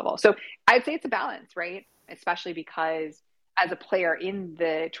customer level. So I'd say it's a balance, right? Especially because as a player in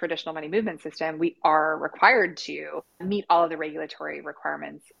the traditional money movement system, we are required to meet all of the regulatory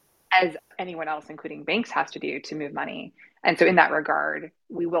requirements as anyone else, including banks, has to do to move money. And so in that regard,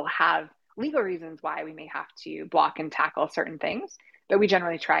 we will have legal reasons why we may have to block and tackle certain things, but we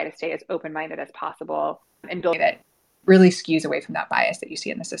generally try to stay as open-minded as possible and build that really skews away from that bias that you see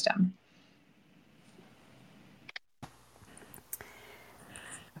in the system.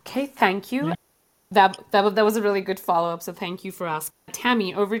 Okay, thank you. That was a really good follow-up, so thank you for asking.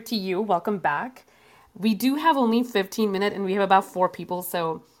 Tammy, over to you. Welcome back. We do have only 15 minutes and we have about 4 people,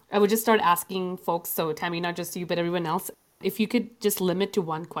 so I would just start asking folks, so Tammy, not just you, but everyone else, if you could just limit to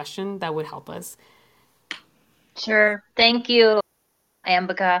one question, that would help us. Sure. Thank you,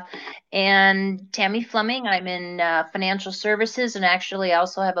 Ambika. And Tammy Fleming, I'm in financial services and actually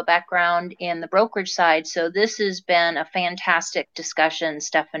also have a background in the brokerage side. So this has been a fantastic discussion,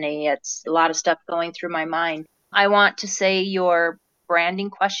 Stephanie. It's a lot of stuff going through my mind. I want to say your branding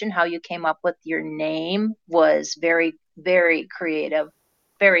question, how you came up with your name, was very, very creative,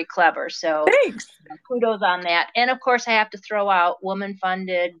 very clever. So thanks. Kudos on that. And of course, I have to throw out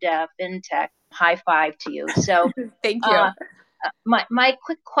woman-funded fintech. High five to you. So thank you. My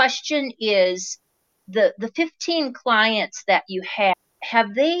quick question is, the 15 clients that you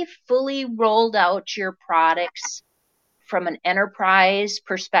have they fully rolled out your products from an enterprise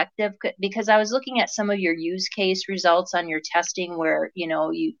perspective? Because I was looking at some of your use case results on your testing where,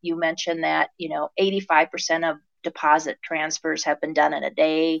 you mentioned that, 85% of deposit transfers have been done in a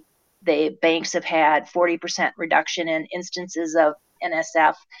day. The banks have had 40% reduction in instances of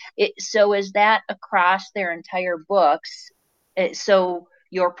NSF. So is that across their entire books? So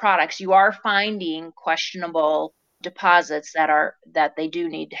your products, you are finding questionable deposits that they do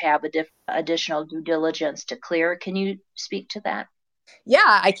need to have additional due diligence to clear. Can you speak to that? Yeah,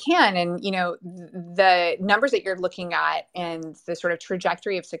 I can. And, the numbers that you're looking at and the sort of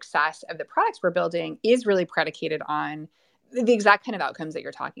trajectory of success of the products we're building is really predicated on the exact kind of outcomes that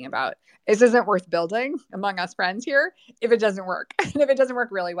you're talking about. This isn't worth building among us friends here if it doesn't work, and if it doesn't work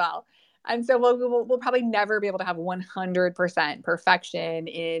really well. And so we'll probably never be able to have 100% perfection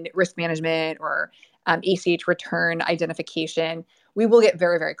in risk management or ACH return identification. We will get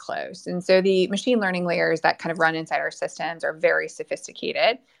very, very close. And so the machine learning layers that kind of run inside our systems are very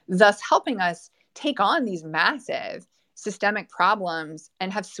sophisticated, thus helping us take on these massive systemic problems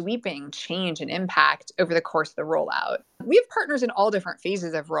and have sweeping change and impact over the course of the rollout. We have partners in all different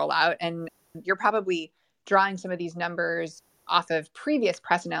phases of rollout, and you're probably drawing some of these numbers off of previous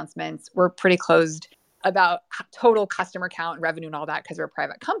press announcements. We're pretty closed about total customer count and revenue and all that because we're a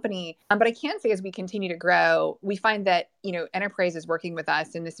private company. But I can say as we continue to grow, we find that, enterprise is working with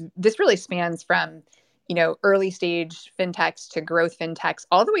us. And this really spans from, early stage fintechs to growth fintechs,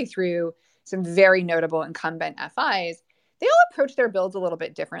 all the way through some very notable incumbent FIs. They all approach their builds a little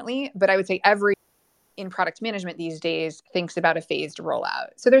bit differently, but I would say every in product management these days thinks about a phased rollout.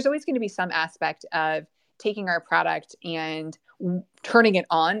 So there's always going to be some aspect of taking our product and turning it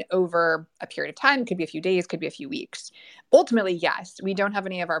on over a period of time. Could be a few days, could be a few weeks. Ultimately, yes, we don't have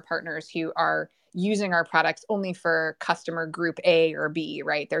any of our partners who are using our products only for customer group A or B,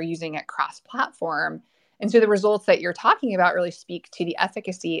 right? They're using it cross-platform. And so the results that you're talking about really speak to the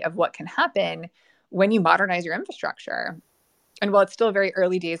efficacy of what can happen when you modernize your infrastructure. And while it's still very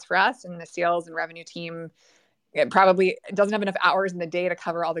early days for us, and the sales and revenue team, it probably doesn't have enough hours in the day to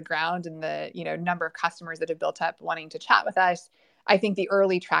cover all the ground and the number of customers that have built up wanting to chat with us, I think the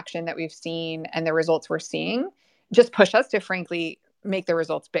early traction that we've seen and the results we're seeing just push us to frankly make the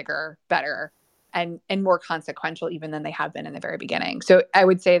results bigger, better, and more consequential even than they have been in the very beginning. So I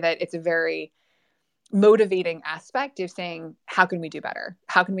would say that it's a very motivating aspect of saying, how can we do better?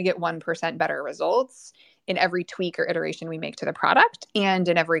 How can we get 1% better results in every tweak or iteration we make to the product and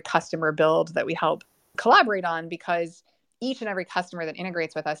in every customer build that we help collaborate on? Because each and every customer that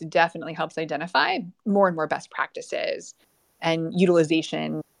integrates with us definitely helps identify more and more best practices and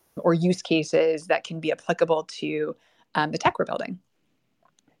utilization or use cases that can be applicable to the tech we're building.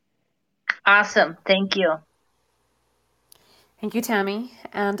 Awesome. Thank you. Thank you, Tammy.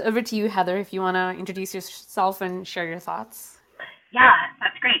 And over to you, Heather, if you want to introduce yourself and share your thoughts. Yeah,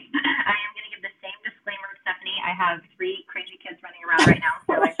 that's great. I am going to give I have 3 crazy kids running around right now,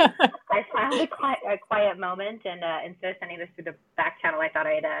 so I found a quiet moment, and instead of sending this through the back channel, I thought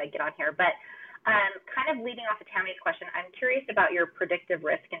I'd get on here. But kind of leading off of Tammy's question, I'm curious about your predictive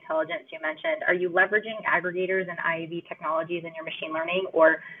risk intelligence you mentioned. Are you leveraging aggregators and IAV technologies in your machine learning,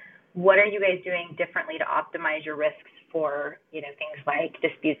 or what are you guys doing differently to optimize your risks for, things like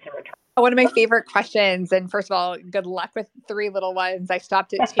disputes and returns? One of my favorite questions. And first of all, good luck with 3 little ones. I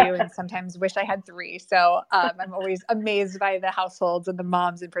stopped at 2 and sometimes wish I had 3. So I'm always amazed by the households and the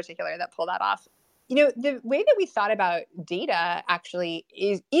moms in particular that pull that off. The way that we thought about data actually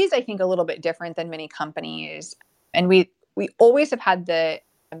is I think a little bit different than many companies. And we always have had the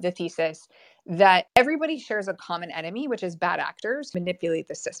thesis that everybody shares a common enemy, which is bad actors manipulate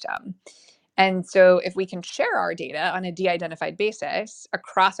the system. And so if we can share our data on a de-identified basis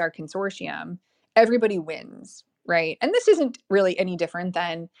across our consortium, everybody wins, right? And this isn't really any different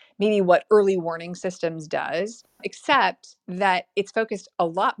than maybe what early warning systems does, except that it's focused a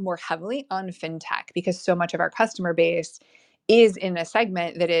lot more heavily on fintech because so much of our customer base is in a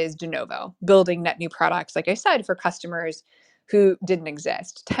segment that is de novo, building net new products, like I said, for customers who didn't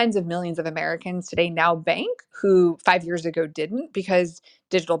exist. Tens of millions of Americans today now bank who 5 years ago didn't because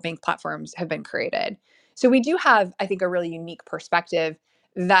digital bank platforms have been created. So we do have, I think, a really unique perspective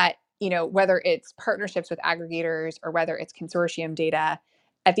that, whether it's partnerships with aggregators or whether it's consortium data,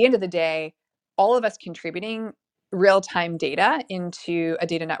 at the end of the day, all of us contributing real-time data into a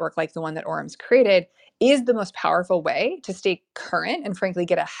data network like the one that Orum's created is the most powerful way to stay current and frankly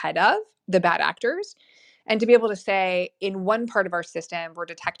get ahead of the bad actors. And to be able to say, in one part of our system, we're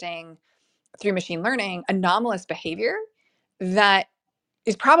detecting through machine learning anomalous behavior that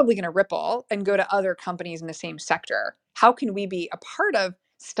is probably going to ripple and go to other companies in the same sector. How can we be a part of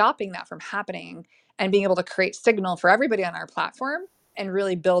stopping that from happening and being able to create signal for everybody on our platform and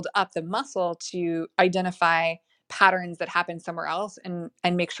really build up the muscle to identify patterns that happen somewhere else and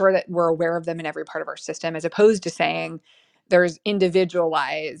make sure that we're aware of them in every part of our system, as opposed to saying there's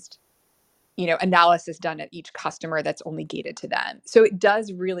individualized analysis done at each customer that's only gated to them. So it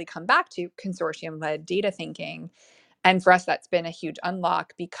does really come back to consortium-led data thinking. And for us, that's been a huge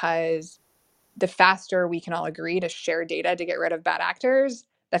unlock because the faster we can all agree to share data to get rid of bad actors,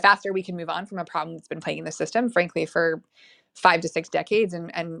 the faster we can move on from a problem that's been plaguing the system, frankly, for 5 to 6 decades,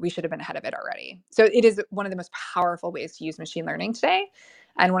 and we should have been ahead of it already. So it is one of the most powerful ways to use machine learning today.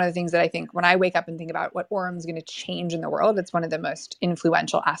 And one of the things that I think when I wake up and think about what Orum is going to change in the world, it's one of the most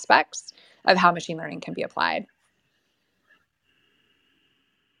influential aspects of how machine learning can be applied.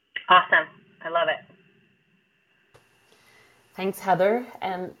 Awesome. I love it. Thanks, Heather.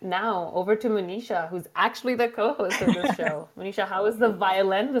 And now over to Manisha, who's actually the co-host of this show. Manisha, how was the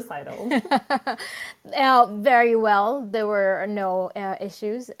violin recital? Very well. There were no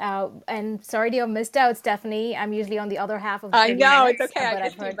issues. And sorry to have missed out, Stephanie. I'm usually on the other half of the I know, minutes, it's okay. I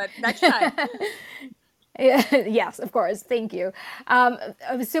missed you, but next time. Yes, of course. Thank you. I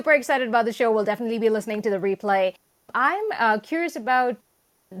was super excited about the show. We'll definitely be listening to the replay. I'm curious about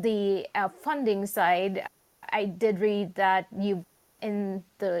the funding side. I did read that you,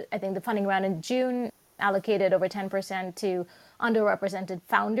 I think the funding round in June, allocated over 10% to underrepresented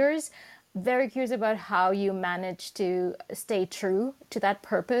founders. Very curious about how you managed to stay true to that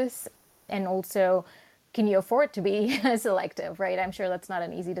purpose, and also, can you afford to be selective, right? I'm sure that's not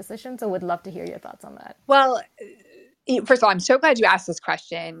an easy decision, so would love to hear your thoughts on that. Well, first of all, I'm so glad you asked this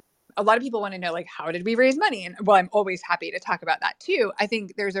question. A lot of people want to know, how did we raise money? And well, I'm always happy to talk about that too. I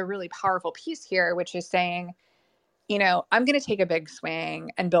think there's a really powerful piece here, which is saying, I'm going to take a big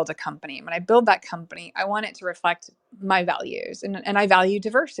swing and build a company. When I build that company, I want it to reflect my values, and I value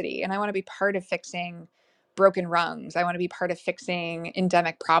diversity, and I want to be part of fixing broken rungs. I want to be part of fixing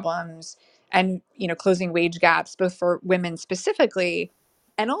endemic problems and, closing wage gaps, both for women specifically,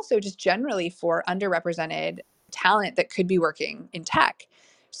 and also just generally for underrepresented talent that could be working in tech.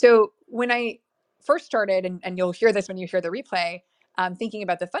 So when I first started, and you'll hear this when you hear the replay, thinking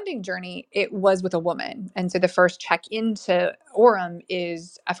about the funding journey, it was with a woman. And so the first check into Orum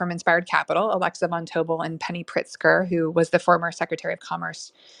is from Inspired Capital, Alexa Von Tobel and Penny Pritzker, who was the former Secretary of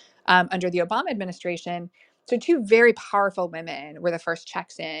Commerce under the Obama administration. So 2 very powerful women were the first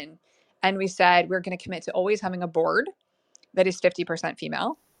checks in. And we said, we're going to commit to always having a board that is 50%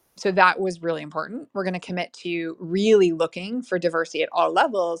 female. So that was really important. We're going to commit to really looking for diversity at all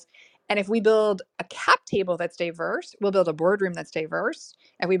levels. And if we build a cap table that's diverse, we'll build a boardroom that's diverse.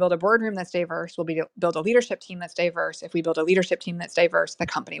 If we build a boardroom that's diverse, we'll build a leadership team that's diverse. If we build a leadership team that's diverse, the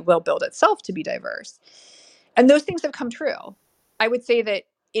company will build itself to be diverse. And those things have come true. I would say that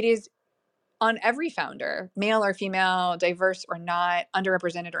it is on every founder, male or female, diverse or not,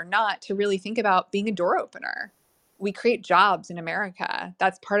 underrepresented or not, to really think about being a door opener. We create jobs in America.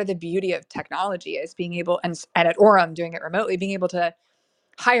 That's part of the beauty of technology, is being able, and at Orem doing it remotely, being able to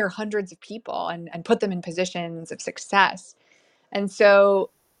hire hundreds of people and put them in positions of success. And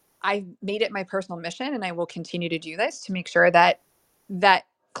so I made it my personal mission, and I will continue to do this to make sure that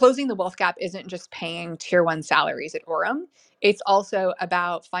closing the wealth gap isn't just paying tier one salaries at Orem. It's also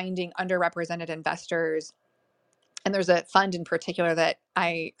about finding underrepresented investors. And there's a fund in particular that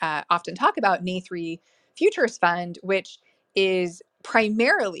I often talk about, NA3 Futures Fund, which is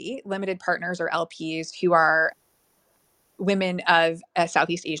primarily limited partners or LPs who are women of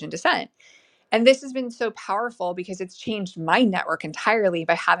Southeast Asian descent. And this has been so powerful because it's changed my network entirely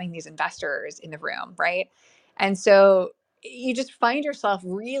by having these investors in the room, right? And so you just find yourself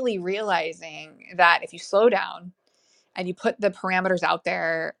really realizing that if you slow down and you put the parameters out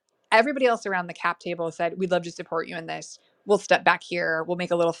there, everybody else around the cap table said, we'd love to support you in this. We'll step back here. We'll make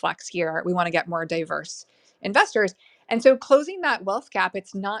a little flex here. We want to get more diverse investors. And so closing that wealth gap,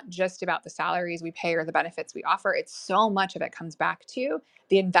 it's not just about the salaries we pay or the benefits we offer. It's so much of it comes back to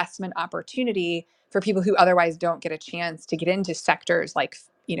the investment opportunity for people who otherwise don't get a chance to get into sectors like,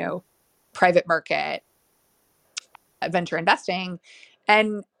 private market, venture investing.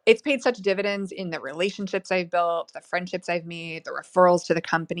 And it's paid such dividends in the relationships I've built, the friendships I've made, the referrals to the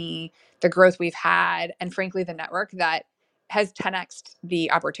company, the growth we've had, and frankly, the network that has 10x'd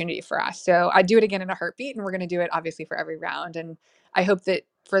the opportunity for us. So I'd do it again in a heartbeat, and we're going to do it obviously for every round. And I hope that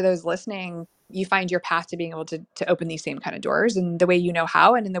for those listening, you find your path to being able to open these same kind of doors in the way you know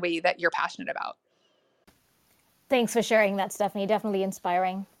how and in the way that you're passionate about. Thanks for sharing that, Stephanie. Definitely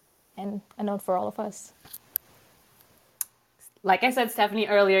inspiring and a note for all of us. Like I said, Stephanie,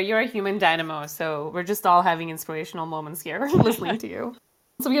 earlier, you're a human dynamo, so we're just all having inspirational moments here listening to you.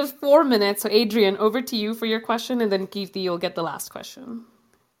 So we have 4 minutes. So Adrian, over to you for your question, and then Keerthi, you'll get the last question.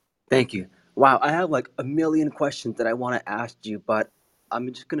 Thank you. Wow, I have like a million questions that I want to ask you, but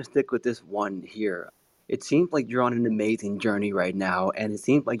I'm just going to stick with this one here. It seems like you're on an amazing journey right now, and it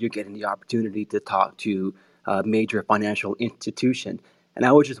seems like you're getting the opportunity to talk to a major financial institution. And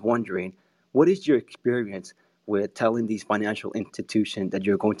I was just wondering, what is your experience with telling these financial institutions that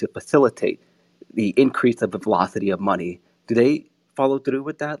you're going to facilitate the increase of the velocity of money? Do they follow through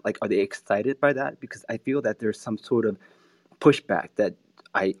with that? Like, are they excited by that? Because I feel that there's some sort of pushback that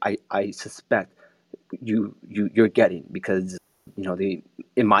I suspect you're getting, because they,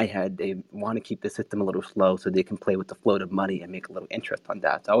 in my head, they want to keep the system a little slow so they can play with the float of money and make a little interest on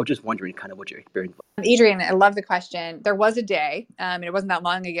that. So I was just wondering kind of what your experience was. Adrian, I love the question. There was a day, and it wasn't that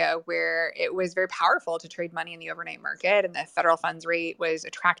long ago, where it was very powerful to trade money in the overnight market, and the federal funds rate was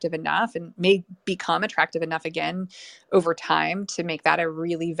attractive enough and may become attractive enough again over time to make that a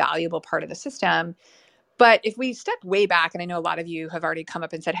really valuable part of the system. But if we step way back, and I know a lot of you have already come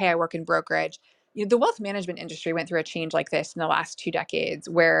up and said, hey, I work in brokerage. The wealth management industry went through a change like this in the last 2 decades,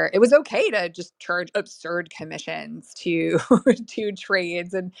 where it was okay to just charge absurd commissions to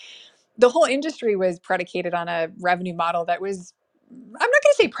trades. And the whole industry was predicated on a revenue model that was, I'm not going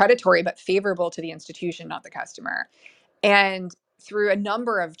to say predatory, but favorable to the institution, not the customer. And through a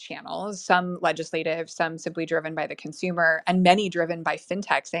number of channels, some legislative, some simply driven by the consumer, and many driven by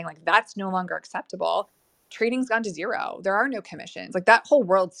fintech saying like, that's no longer acceptable, trading's gone to zero. There are no commissions. Like, that whole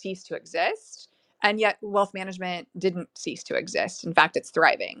world ceased to exist. And yet wealth management didn't cease to exist. In fact, it's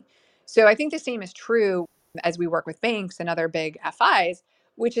thriving. So I think the same is true as we work with banks and other big FIs,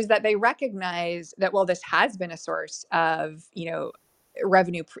 which is that they recognize that, well, this has been a source of,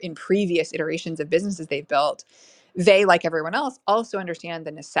 revenue in previous iterations of businesses they've built. They, like everyone else, also understand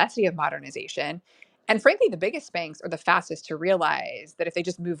the necessity of modernization. And frankly, the biggest banks are the fastest to realize that if they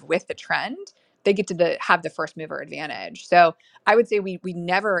just move with the trend, they get to have the first mover advantage. So I would say we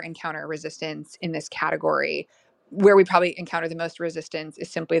never encounter resistance in this category. Where we probably encounter the most resistance is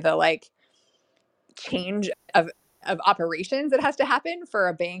simply the change of operations that has to happen for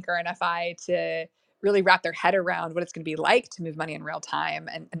a bank or an FI to really wrap their head around what it's going to be like to move money in real time.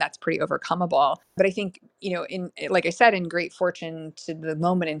 And that's pretty overcomeable. But I think, like I said, in great fortune to the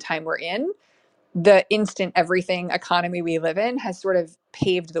moment in time we're in, the instant everything economy we live in has sort of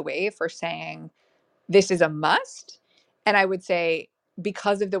paved the way for saying this is a must. And I would say,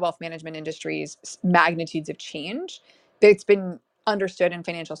 because of the wealth management industry's magnitudes of change, it's been understood in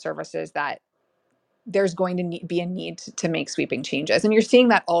financial services that there's going to be a need to make sweeping changes. And you're seeing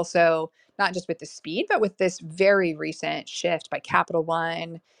that also, not just with the speed, but with this very recent shift by Capital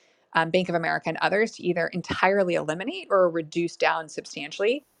One, Bank of America, and others to either entirely eliminate or reduce down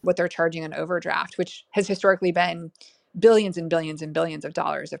substantially what they're charging on overdraft, which has historically been billions and billions and billions of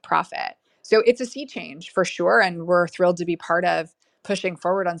dollars of profit. So it's a sea change for sure. And we're thrilled to be part of pushing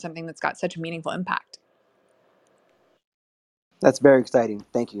forward on something that's got such a meaningful impact. That's very exciting.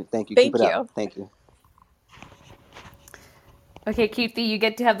 Thank you. Thank you. Keep Thank it up. you. Thank you. Okay, Kirti, you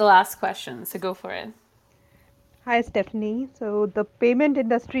get to have the last question, so go for it. Hi, Stephanie. So the payment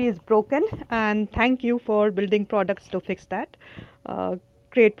industry is broken, and thank you for building products to fix that.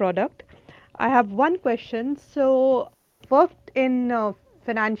 Great product. I have one question. So, worked in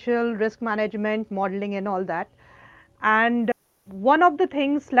financial risk management, modeling, and all that. And one of the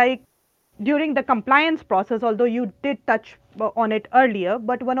things, like during the compliance process, although you did touch on it earlier,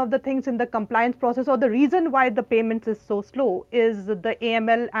 but one of the things in the compliance process, or the reason why the payments is so slow, is the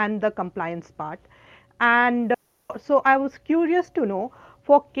AML and the compliance part. And so I was curious to know,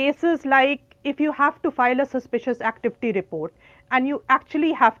 for cases like if you have to file a suspicious activity report and you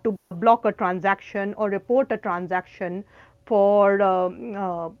actually have to block a transaction or report a transaction for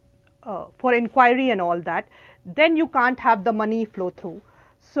inquiry and all that, then you can't have the money flow through.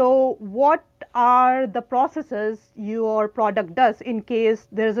 So what are the processes your product does in case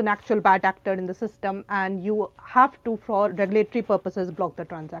there is an actual bad actor in the system and you have to, for regulatory purposes, block the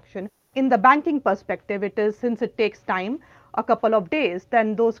transaction? In the banking perspective, it is, since it takes time, a couple of days,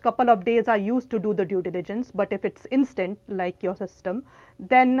 then those couple of days are used to do the due diligence. But if it's instant, like your system,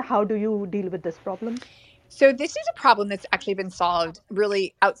 then how do you deal with this problem? So this is a problem that's actually been solved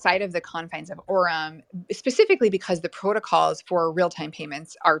really outside of the confines of Aurum, specifically because the protocols for real-time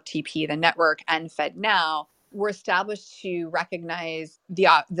payments, RTP, the network, and FedNow, were established to recognize the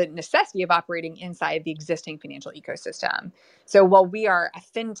necessity of operating inside the existing financial ecosystem. So while we are a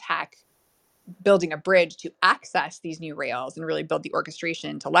fintech building a bridge to access these new rails and really build the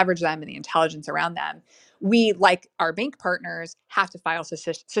orchestration to leverage them and the intelligence around them, we, like our bank partners, have to file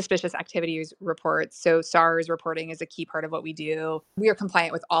suspicious activities reports. So SARS reporting is a key part of what we do. We are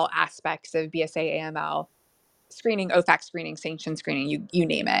compliant with all aspects of BSA AML screening, OFAC screening, sanction screening, you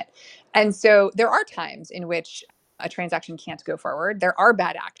name it. And so there are times in which a transaction can't go forward. There are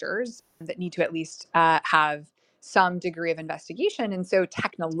bad actors that need to at least have some degree of investigation. And so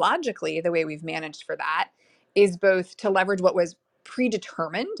technologically, the way we've managed for that is both to leverage what was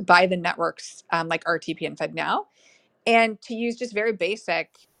predetermined by the networks like RTP and FedNow, and to use just very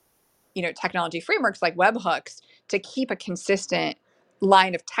basic technology frameworks like webhooks to keep a consistent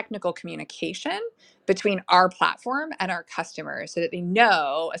line of technical communication between our platform and our customers so that they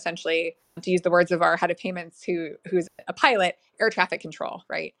know, essentially, to use the words of our head of payments who's a pilot, air traffic control,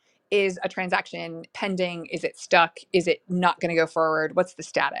 right? Is a transaction pending? Is it stuck? Is it not going to go forward? What's the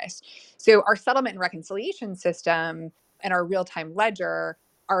status? So our settlement and reconciliation system and our real-time ledger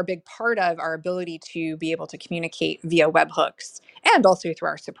are a big part of our ability to be able to communicate via webhooks and also through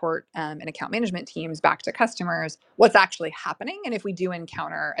our support and account management teams back to customers what's actually happening. And if we do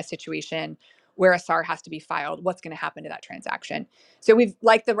encounter a situation where a SAR has to be filed, what's going to happen to that transaction? So we've,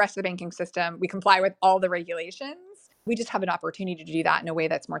 like the rest of the banking system, we comply with all the regulations. We just have an opportunity to do that in a way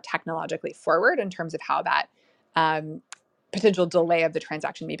that's more technologically forward in terms of how that potential delay of the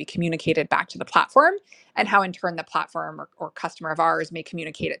transaction may be communicated back to the platform, and how in turn the platform or customer of ours may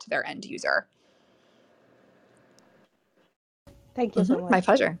communicate it to their end user. Thank you so much. My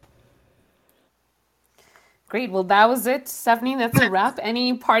pleasure. Great. Well, that was it, Stephanie. That's a wrap.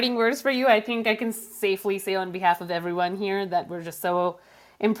 Any parting words for you? I think I can safely say on behalf of everyone here that we're just so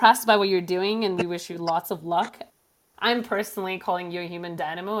impressed by what you're doing, and we wish you lots of luck. I'm personally calling you a human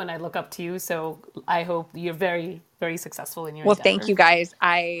dynamo, and I look up to you. So I hope you're very, very successful in your endeavor. Thank you, guys.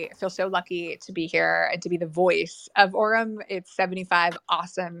 I feel so lucky to be here and to be the voice of Aurum. It's 75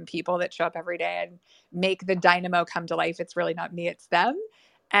 awesome people that show up every day and make the dynamo come to life. It's really not me, it's them.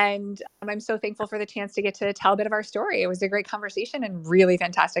 And I'm so thankful for the chance to get to tell a bit of our story. It was a great conversation and really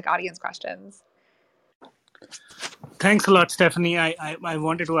fantastic audience questions. Thanks a lot, Stephanie. I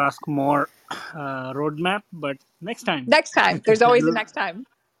wanted to ask more roadmap, but next time. Next time. There's always a next time.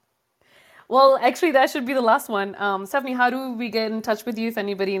 Well, actually, that should be the last one. Stephanie, how do we get in touch with you if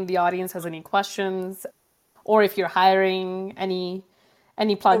anybody in the audience has any questions, or if you're hiring, any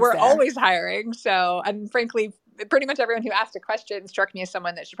plugs We're there? always hiring. So, and frankly, pretty much everyone who asked a question struck me as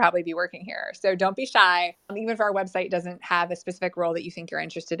someone that should probably be working here. So don't be shy. Even if our website doesn't have a specific role that you think you're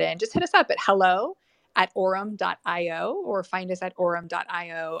interested in, just hit us up at hello@aurum.io or find us at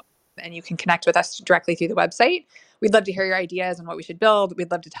aurum.io, and you can connect with us directly through the website. We'd love to hear your ideas on what we should build.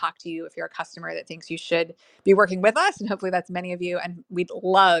 We'd love to talk to you if you're a customer that thinks you should be working with us, and hopefully that's many of you. And we'd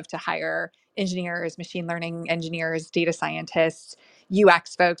love to hire engineers, machine learning engineers, data scientists,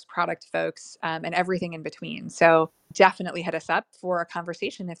 UX folks, product folks, and everything in between. So definitely hit us up for a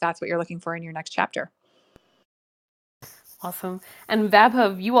conversation if that's what you're looking for in your next chapter. Awesome. And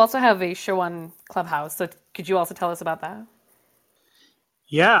Vaibhav, you also have a show on Clubhouse. So could you also tell us about that?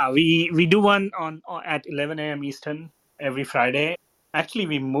 Yeah, we do one at 11 a.m. Eastern every Friday. Actually,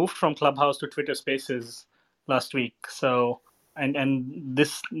 we moved from Clubhouse to Twitter Spaces last week. So and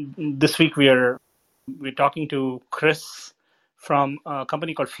this week we're talking to Chris from a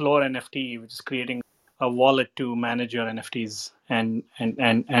company called Floor NFT, which is creating a wallet to manage your NFTs and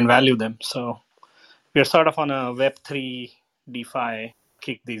value them. So we're sort of on a Web3 DeFi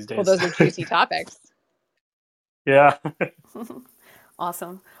kick these days. Well, those are juicy topics. Yeah.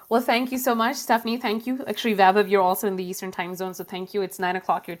 Awesome. Well, thank you so much, Stephanie. Thank you. Actually, Vaibhav, you're also in the Eastern time zone, so thank you. It's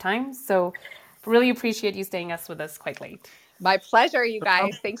 9:00 your time. So really appreciate you staying with us quite late. My pleasure, you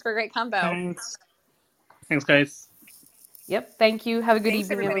guys. Thanks for a great combo. Thanks, guys. Yep. Thank you. Have a good Thanks,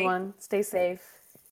 evening, everybody. everyone. Stay safe.